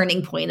the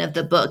turning point of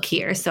the book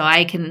here. So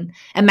I can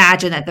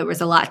imagine that there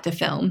was a lot to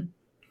film.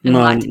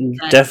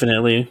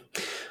 Definitely.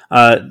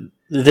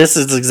 This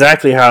is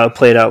exactly how it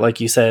played out.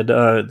 Like you said,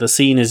 the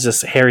scene is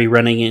just Harry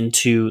running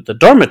into the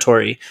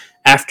dormitory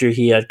after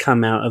he had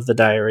come out of the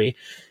diary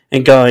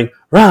and going,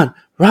 Ron,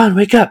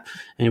 wake up.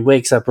 And he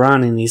wakes up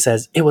Ron and he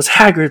says, it was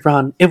Hagrid,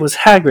 Ron, it was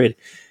Hagrid.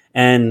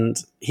 And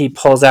he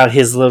pulls out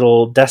his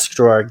little desk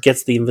drawer,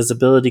 gets the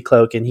invisibility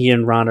cloak, and he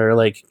and Ron are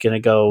going to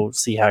go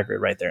see Hagrid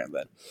right there and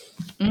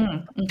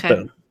then. Okay.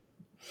 Boom.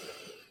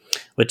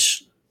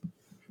 Which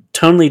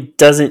totally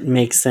doesn't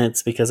make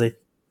sense because I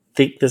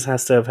think this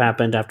has to have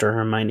happened after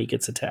Hermione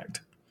gets attacked.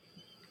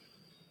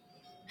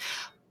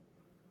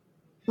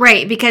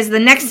 Right, because the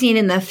next scene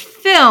in the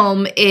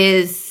film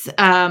is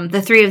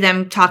the 3 of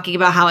them talking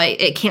about how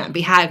it can't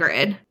be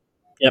Hagrid.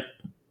 Yep.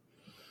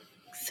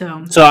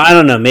 So I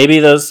don't know. Maybe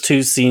those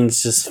 2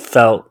 scenes just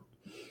felt...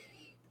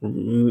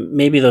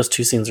 Maybe those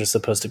 2 scenes are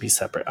supposed to be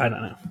separate. I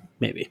don't know.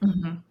 Maybe.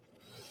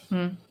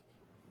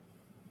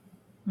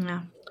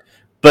 Yeah.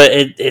 But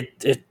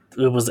it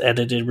was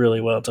edited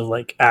really well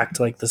to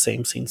act like the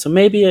same scene. So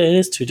maybe it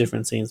is 2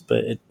 different scenes,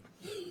 but it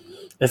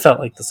felt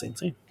like the same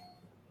scene,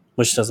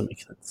 which doesn't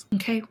make sense.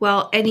 Okay.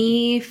 Well,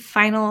 any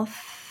final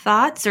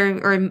thoughts,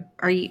 or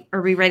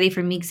are we ready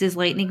for Meeks'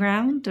 lightning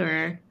round?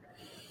 Or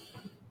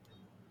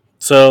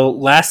so,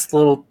 last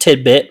little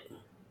tidbit: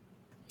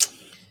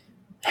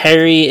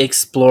 Harry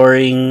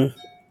exploring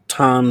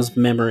Tom's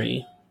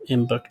memory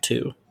in book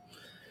 2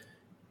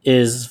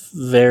 is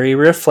very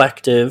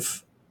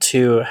reflective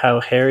to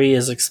how Harry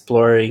is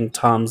exploring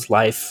Tom's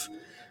life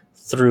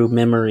through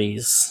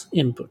memories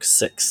in book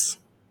 6.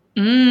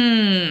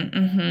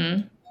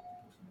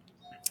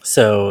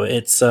 So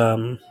it's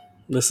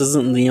this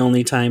isn't the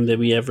only time that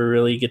we ever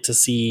really get to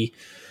see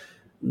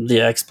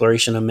the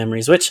exploration of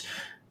memories, which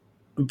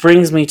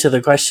brings me to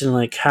the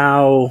question,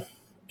 how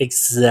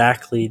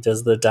exactly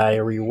does the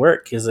diary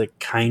work? Is it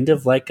kind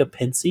of like a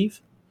pensieve?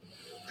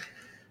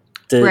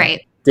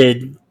 Right.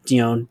 Did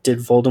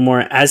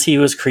Voldemort, as he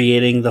was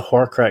creating the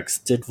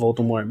Horcrux, did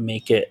Voldemort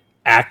make it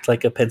act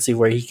like a pensieve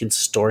where he can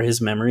store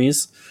his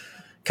memories?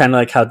 Kind of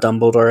like how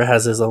Dumbledore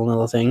has his own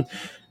little thing.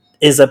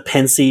 Is a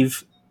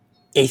pensieve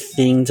a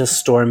thing to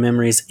store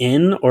memories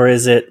in, or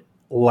is it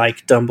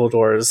like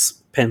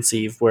Dumbledore's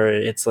pensieve where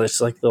it's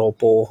just like the little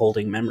bowl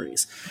holding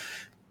memories?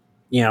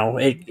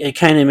 It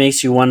kind of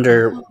makes you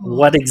wonder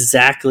what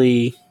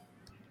exactly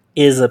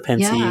is a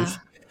pensieve,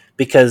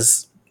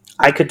 because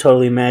I could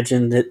totally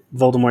imagine that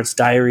Voldemort's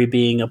diary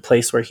being a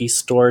place where he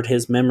stored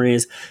his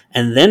memories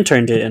and then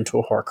turned it into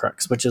a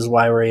Horcrux, which is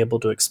why we're able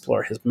to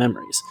explore his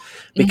memories,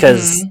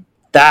 because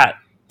that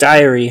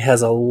diary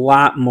has a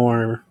lot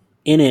more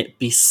in it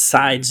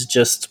besides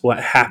just what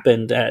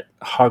happened at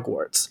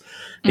Hogwarts,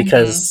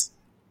 because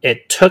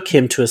it took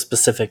him to a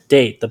specific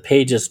date. The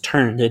pages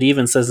turned. It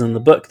even says in the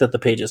book that the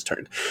pages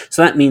turned.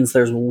 So that means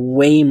there's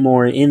way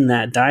more in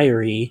that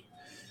diary,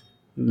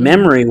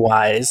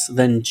 memory-wise,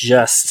 than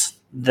just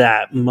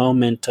that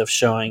moment of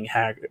showing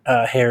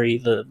Harry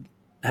that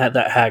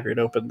Hagrid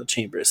opened the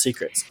Chamber of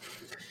Secrets.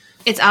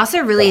 It's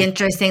also really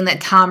interesting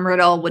that Tom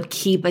Riddle would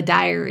keep a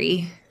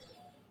diary,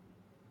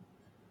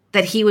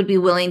 that he would be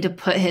willing to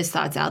put his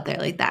thoughts out there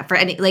like that for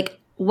any,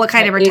 what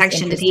kind of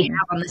protection did he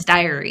have on this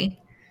diary?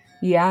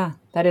 Yeah,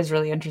 that is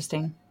really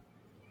interesting.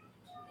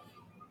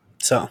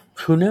 So,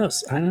 who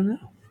knows? I don't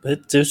know.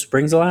 It just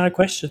brings a lot of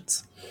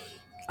questions.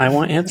 I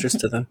want answers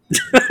to them.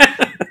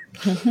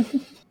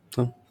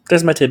 So,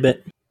 there's my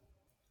tidbit.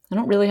 I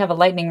don't really have a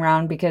lightning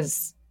round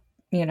because,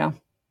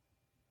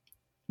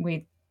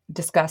 we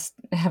discussed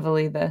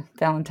heavily the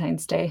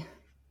Valentine's Day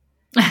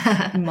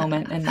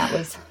moment, and that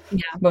was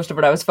most of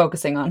what I was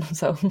focusing on.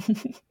 So,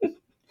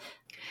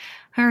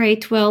 all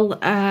right. Well,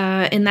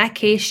 in that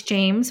case,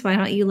 James, why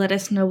don't you let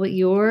us know what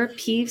your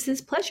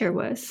Peeves' pleasure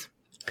was?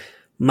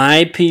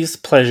 My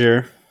Peeves'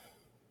 pleasure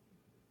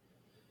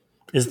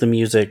is the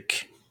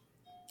music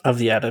of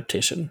the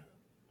adaptation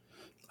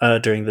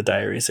during the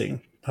diary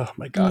scene. Oh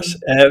my gosh.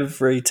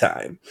 Every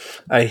time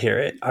I hear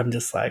it, I'm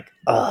just like,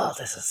 oh,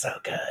 this is so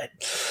good.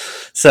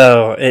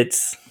 So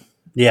it's,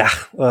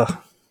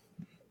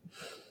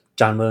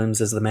 John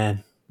Williams is the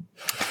man.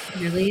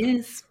 He really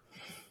is.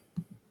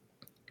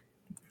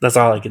 That's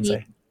all I can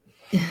say.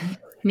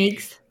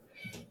 Meeks?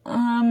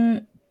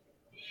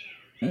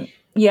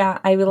 Yeah,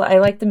 I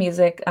like the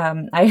music.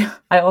 I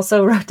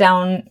also wrote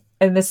down,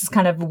 and this is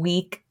kind of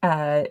weak,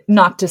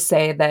 not to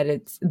say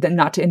that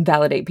not to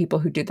invalidate people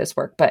who do this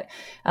work, but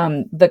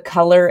the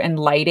color and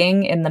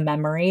lighting in the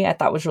memory I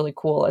thought was really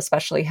cool,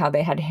 especially how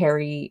they had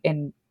Harry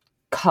in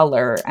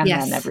color and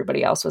Yes. then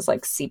everybody else was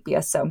like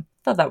sepia. So I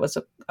thought that was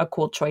a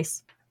cool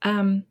choice.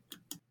 I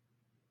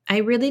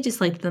really just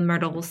liked the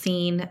Myrtle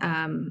scene.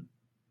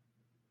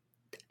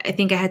 I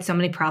think I had so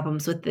many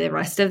problems with the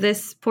rest of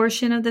this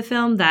portion of the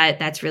film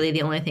that's really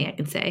the only thing I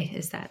can say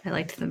is that I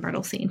liked the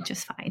Myrtle scene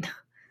just fine.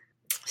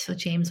 So,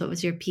 James, what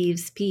was your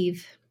peeves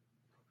peeve?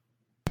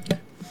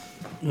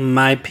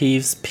 My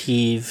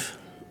peeve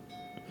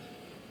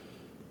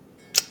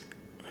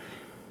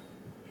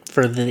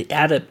for the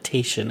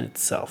adaptation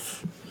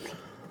itself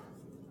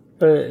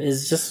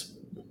is just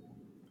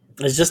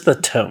the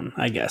tone,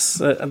 I guess.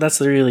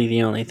 That's really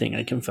the only thing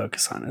I can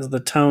focus on is the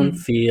tone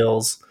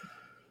feels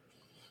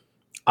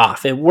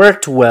off. It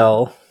worked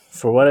well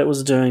for what it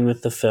was doing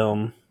with the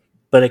film,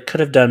 but it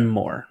could have done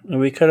more.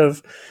 We could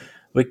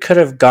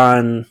have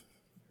gone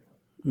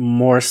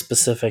more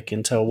specific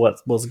into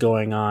what was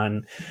going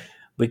on.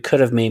 We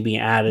could have maybe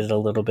added a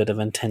little bit of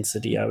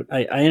intensity.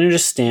 I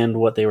understand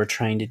what they were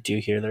trying to do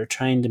here. They're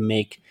trying to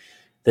make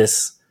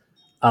this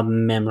a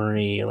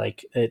memory,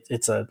 like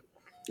it's a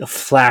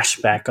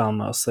flashback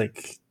almost.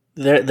 Like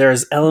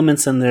there's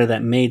elements in there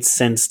that made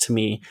sense to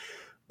me,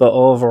 but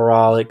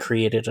overall it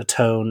created a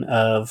tone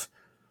of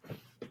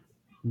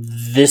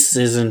this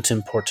isn't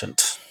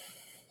important.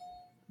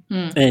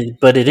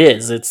 But it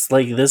is. It's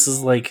like this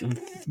is like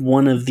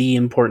one of the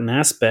important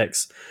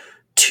aspects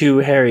to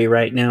Harry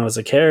right now as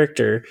a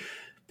character,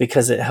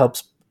 because it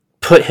helps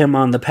put him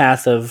on the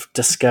path of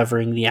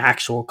discovering the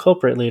actual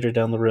culprit later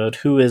down the road,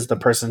 who is the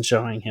person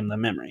showing him the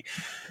memory.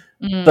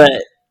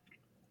 But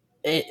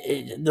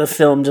the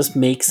film just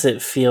makes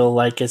it feel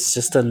like it's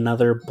just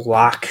another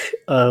block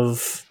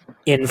of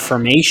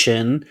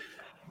information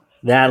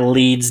that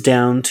leads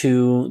down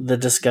to the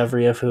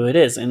discovery of who it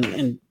is.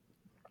 And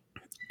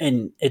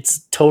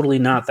it's totally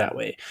not that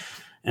way.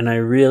 And I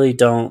really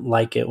don't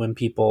like it when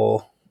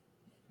people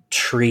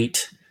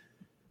treat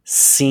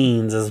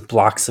scenes as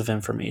blocks of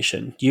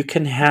information. You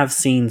can have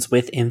scenes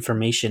with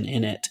information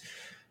in it,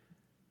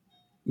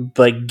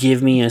 but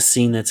give me a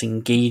scene that's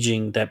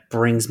engaging, that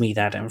brings me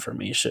that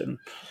information.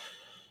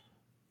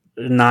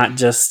 Not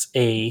just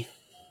this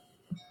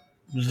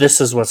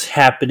is what's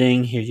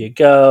happening, here you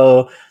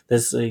go.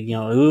 This,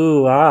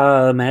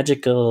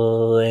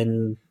 magical,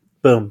 and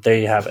boom, there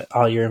you have it.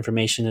 All your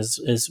information is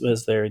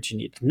there that you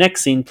need.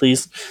 Next scene,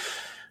 please.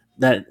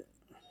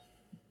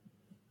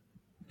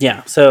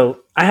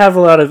 So I have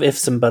a lot of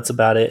ifs and buts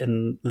about it,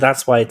 and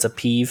that's why it's a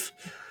peeve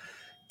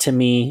to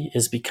me,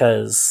 is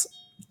because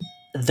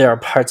there are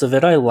parts of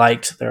it I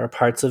liked. There are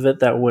parts of it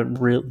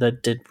that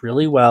did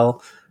really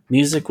well.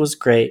 Music was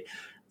great.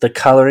 The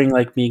coloring,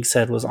 like Meeg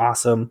said, was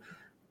awesome.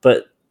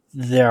 But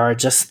there are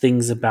just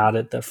things about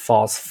it that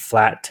falls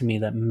flat to me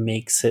that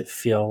makes it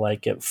feel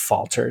like it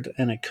faltered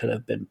and it could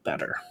have been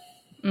better.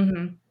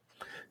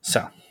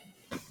 So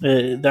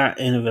that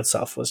in of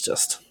itself was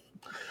just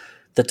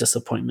the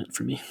disappointment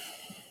for me.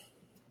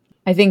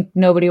 I think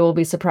nobody will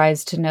be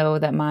surprised to know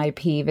that my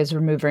peeve is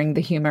removing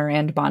the humor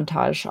and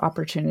montage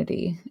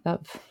opportunity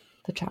of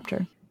the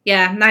chapter.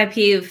 Yeah, my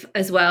peeve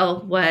as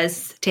well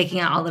was taking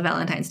out all the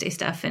Valentine's Day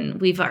stuff,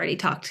 and we've already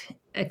talked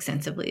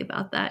extensively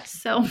about that.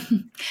 So,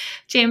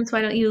 James,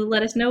 why don't you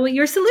let us know what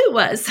your salute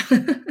was?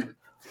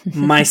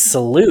 My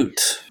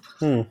salute?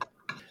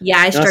 Yeah,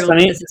 I struggled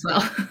with this as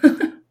well.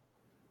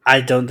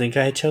 I don't think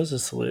I chose a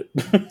salute.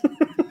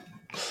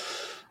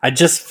 I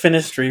just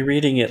finished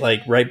rereading it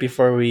like right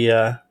before we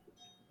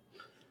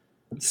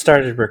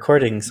started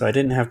recording, so I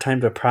didn't have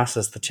time to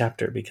process the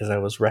chapter because I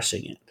was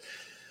rushing it.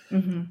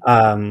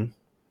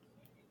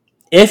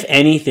 If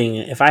anything,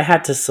 if I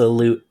had to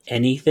salute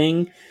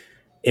anything,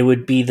 it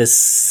would be the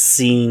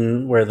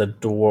scene where the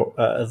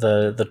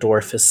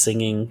dwarf is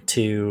singing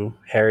to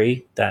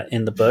Harry that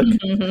in the book.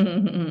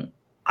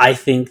 I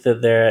think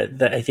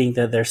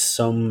that there's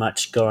so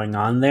much going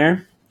on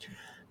there.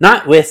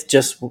 Not with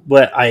just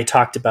what I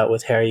talked about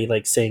with Harry,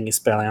 like saying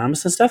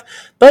Expelliarmus and stuff,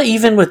 but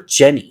even with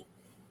Jenny.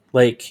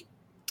 Like,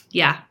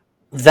 yeah,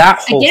 that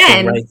whole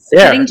thing right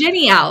there. Cutting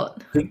Jenny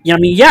out.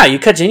 You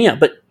cut Jenny out,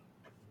 but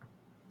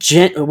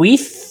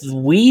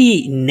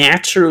we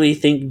naturally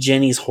think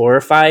Jenny's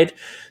horrified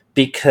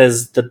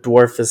because the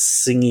dwarf is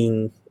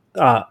singing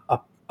a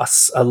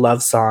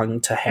love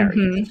song to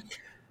Harry,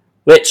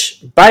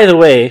 which, by the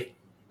way,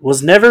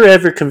 was never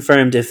ever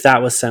confirmed if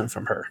that was sent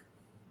from her.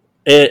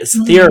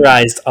 It's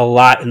theorized a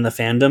lot in the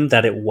fandom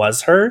that it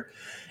was her,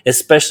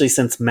 especially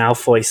since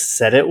Malfoy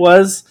said it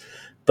was,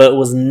 but it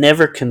was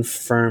never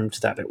confirmed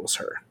that it was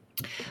her.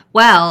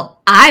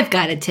 Well, I've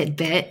got a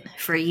tidbit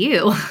for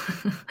you.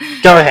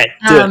 Go ahead.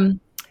 Do it. And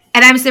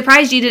I'm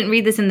surprised you didn't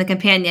read this in the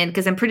companion,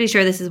 because I'm pretty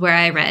sure this is where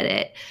I read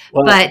it.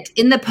 Well, but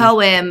in the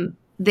poem,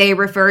 they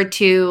referred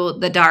to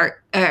the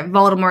dark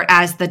Voldemort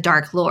as the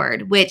Dark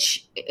Lord,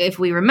 which, if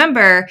we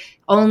remember,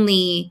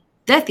 only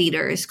Death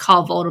Eaters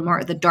call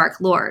Voldemort the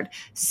Dark Lord.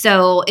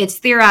 So it's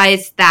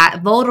theorized that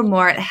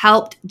Voldemort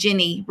helped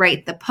Ginny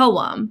write the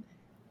poem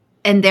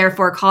and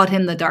therefore called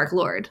him the Dark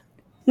Lord.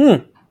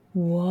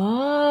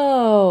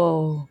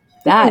 Whoa.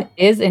 That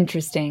is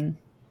interesting.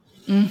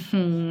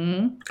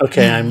 Mm-hmm.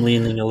 Okay, I'm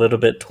leaning a little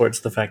bit towards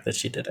the fact that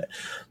she did it.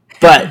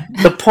 But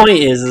the point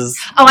is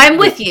Oh, I'm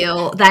with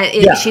you that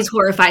Yeah. she's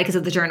horrified because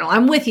of the journal.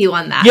 I'm with you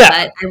on that, Yeah.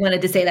 but I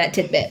wanted to say that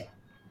tidbit.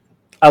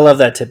 I love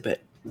that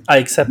tidbit. I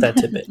accept that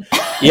tidbit.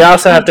 You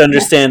also have to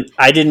understand,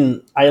 I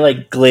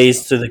like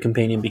glazed through the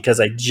companion because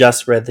I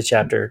just read the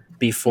chapter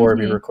before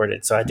we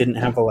recorded, so I didn't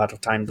have a lot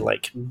of time to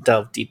like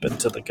delve deep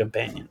into the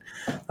companion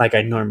like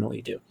I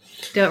normally do.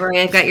 Don't worry,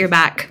 I've got your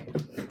back.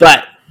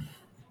 But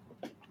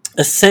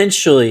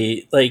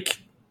essentially, like,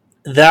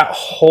 that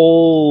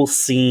whole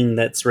scene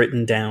that's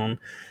written down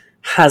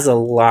has a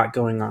lot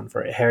going on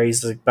for it.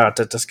 Harry's about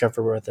to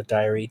discover what the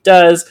diary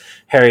does.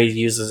 Harry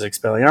uses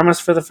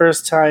Expelliarmus for the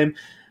first time.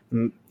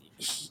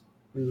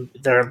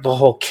 The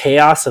whole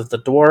chaos of the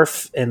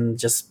dwarf and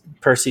just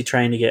Percy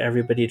trying to get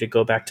everybody to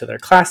go back to their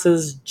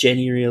classes.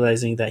 Jenny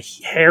realizing that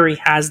Harry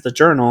has the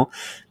journal,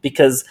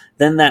 because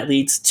then that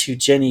leads to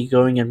Jenny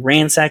going and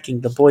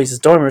ransacking the boys'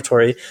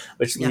 dormitory,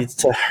 which leads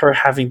to her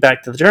having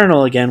back to the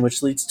journal again,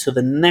 which leads to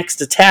the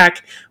next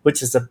attack,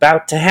 which is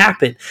about to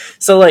happen.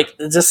 So, like,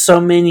 just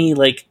so many,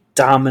 like,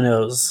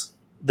 dominoes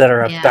that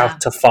are about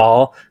to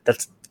fall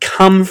that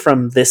come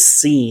from this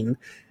scene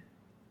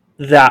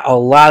that a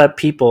lot of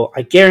people,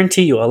 I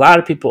guarantee you, a lot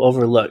of people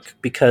overlook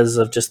because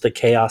of just the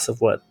chaos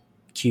of what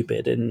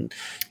Cupid and,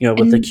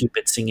 with the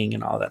Cupid singing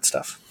and all that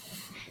stuff.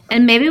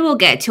 And maybe we'll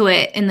get to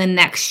it in the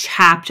next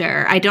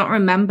chapter. I don't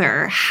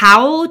remember.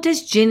 How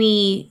does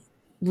Ginny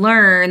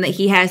learn that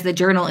he has the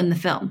journal in the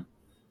film?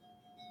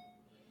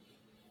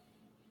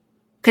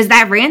 Because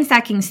that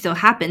ransacking still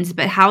happens,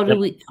 but how do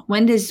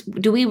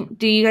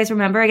do you guys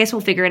remember? I guess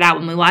we'll figure it out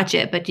when we watch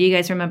it, but do you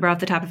guys remember off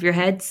the top of your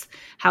heads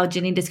how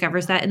Ginny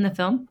discovers that in the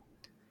film?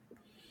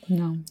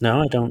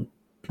 No, I don't.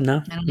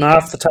 No, not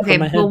off the top of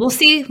my head. Well, we'll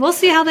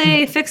see how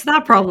they fix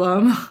that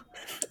problem.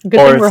 Good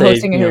thing we're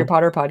hosting a Harry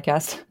Potter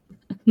podcast.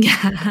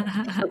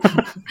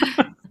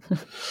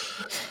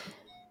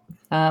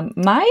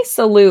 My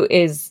salute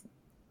is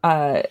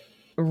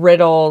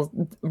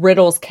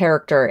Riddle's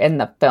character in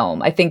the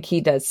film. I think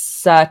he does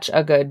such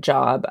a good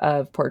job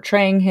of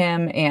portraying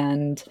him,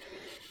 and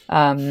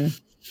I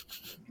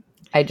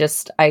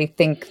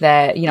think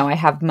that, I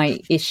have my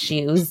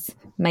issues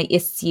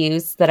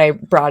that I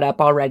brought up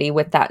already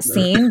with that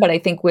scene, but I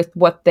think with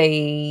what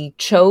they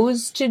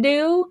chose to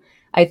do,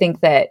 I think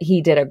that he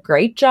did a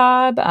great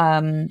job.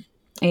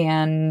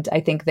 And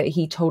I think that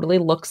he totally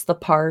looks the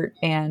part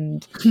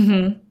and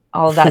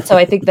all of that. So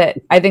I think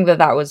that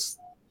was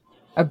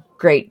a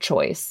great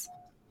choice.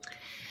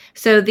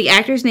 So the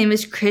actor's name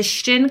is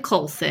Christian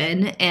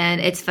Coulson, and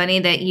it's funny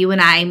that you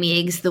and I,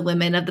 Meigs, the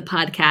women of the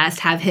podcast,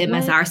 have him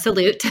as our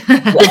salute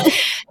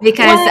because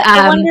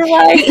I wonder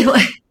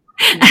why.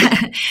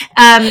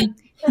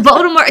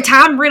 Voldemort,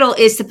 Tom Riddle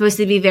is supposed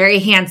to be very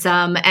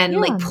handsome and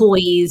like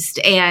poised,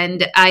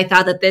 and I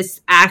thought that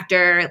this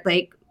actor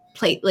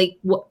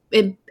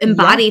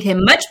embodied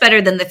him much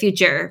better than the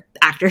future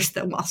actors.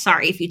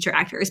 Future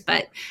actors,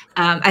 but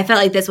I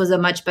felt like this was a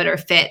much better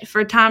fit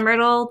for Tom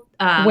Riddle.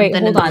 Wait,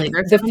 hold on.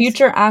 The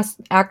future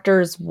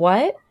actors,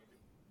 what?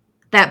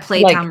 That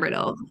play Tom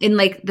Riddle in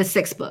like the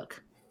 6th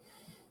book.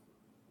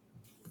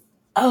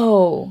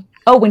 Oh,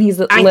 when he's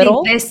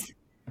little.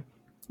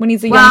 When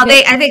he's a young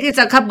kid? I think it's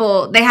a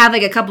couple. They have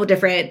like a couple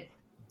different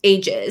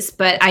ages,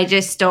 but I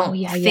just don't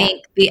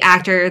think the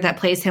actor that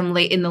plays him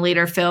late in the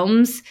later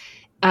films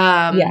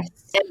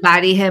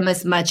embody him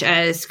as much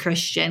as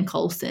Christian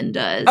Coulson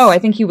does. Oh, I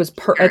think he was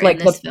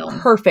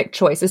perfect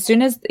choice. As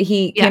soon as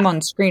he came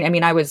on screen, I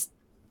mean,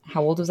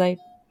 how old was I?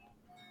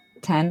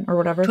 10 or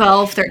whatever?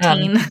 12,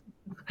 13.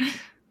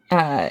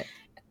 I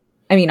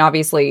mean,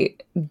 obviously,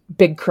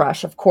 big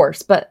crush, of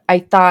course, but I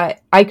thought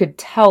I could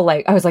tell,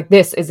 I was like,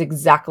 this is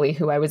exactly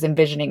who I was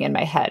envisioning in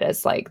my head,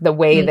 as like the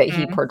way that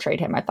he portrayed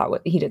him. I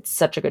thought he did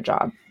such a good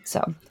job.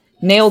 So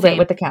nailed it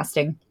with the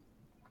casting.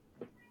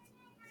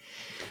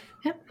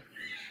 Yep.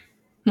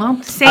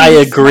 Well, I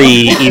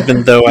agree,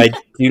 even though I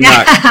do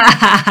not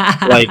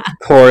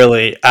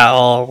correlate at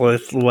all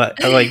with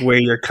where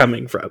you're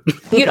coming from.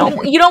 You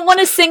don't want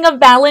to sing a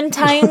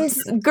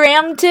Valentines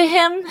gram to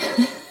him?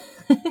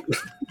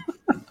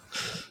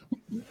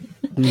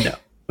 No.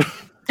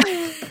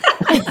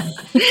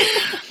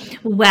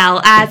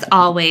 Well, as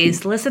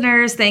always,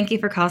 listeners, thank you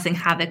for causing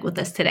havoc with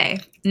us today.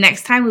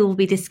 Next time, we will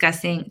be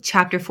discussing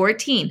Chapter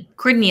 14,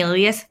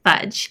 Cornelius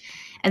Fudge.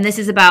 And this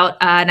is about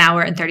an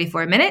hour and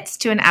 34 minutes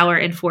to an hour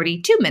and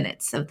 42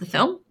 minutes of the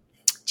film.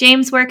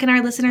 James, where can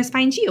our listeners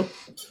find you?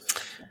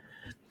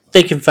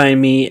 They can find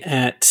me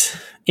at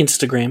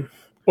Instagram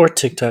or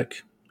TikTok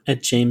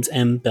at James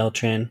M.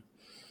 Beltran.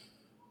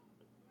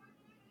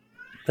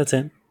 That's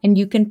it. And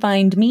you can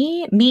find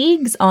me,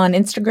 Meegs, on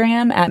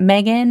Instagram at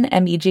Megan,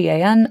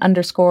 MEGAN _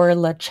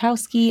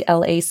 Lachowski,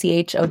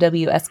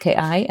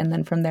 LACHOWSKI. And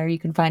then from there, you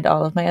can find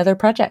all of my other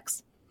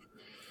projects.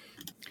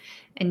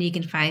 And you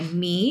can find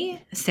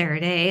me, Sarah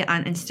Day,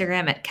 on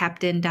Instagram at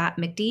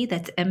captain.mcdee.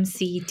 That's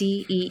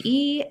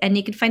MCDEE. And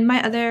you can find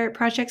my other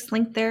projects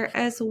linked there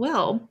as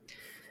well.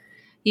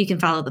 You can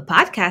follow the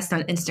podcast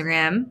on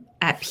Instagram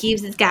at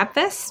Peeves'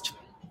 Gabfest.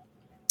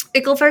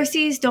 Ickle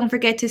Firsties, don't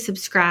forget to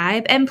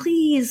subscribe. And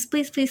please,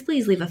 please, please,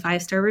 please leave a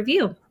 5-star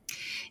review.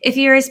 If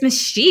you're as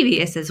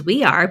mischievous as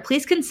we are,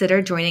 please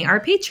consider joining our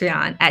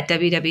Patreon at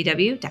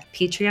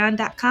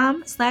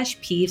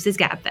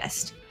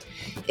www.patreon.com/Peeves'sGabfest.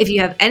 If you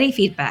have any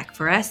feedback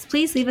for us,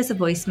 please leave us a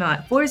voicemail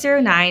at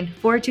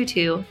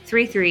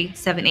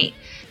 409-422-3378.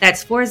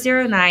 That's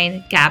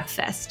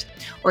 409-GABFEST.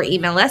 Or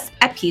email us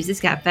at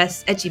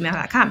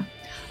peevesgabfest@gmail.com.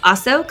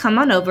 Also, come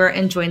on over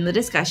and join the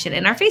discussion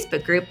in our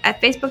Facebook group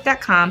at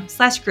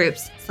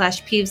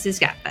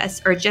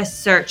facebook.com/groups/Peeves'sGabfest, or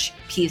just search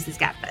Peeves'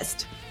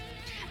 Gabfest.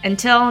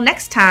 Until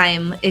next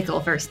time,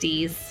 Ickle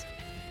Firsties.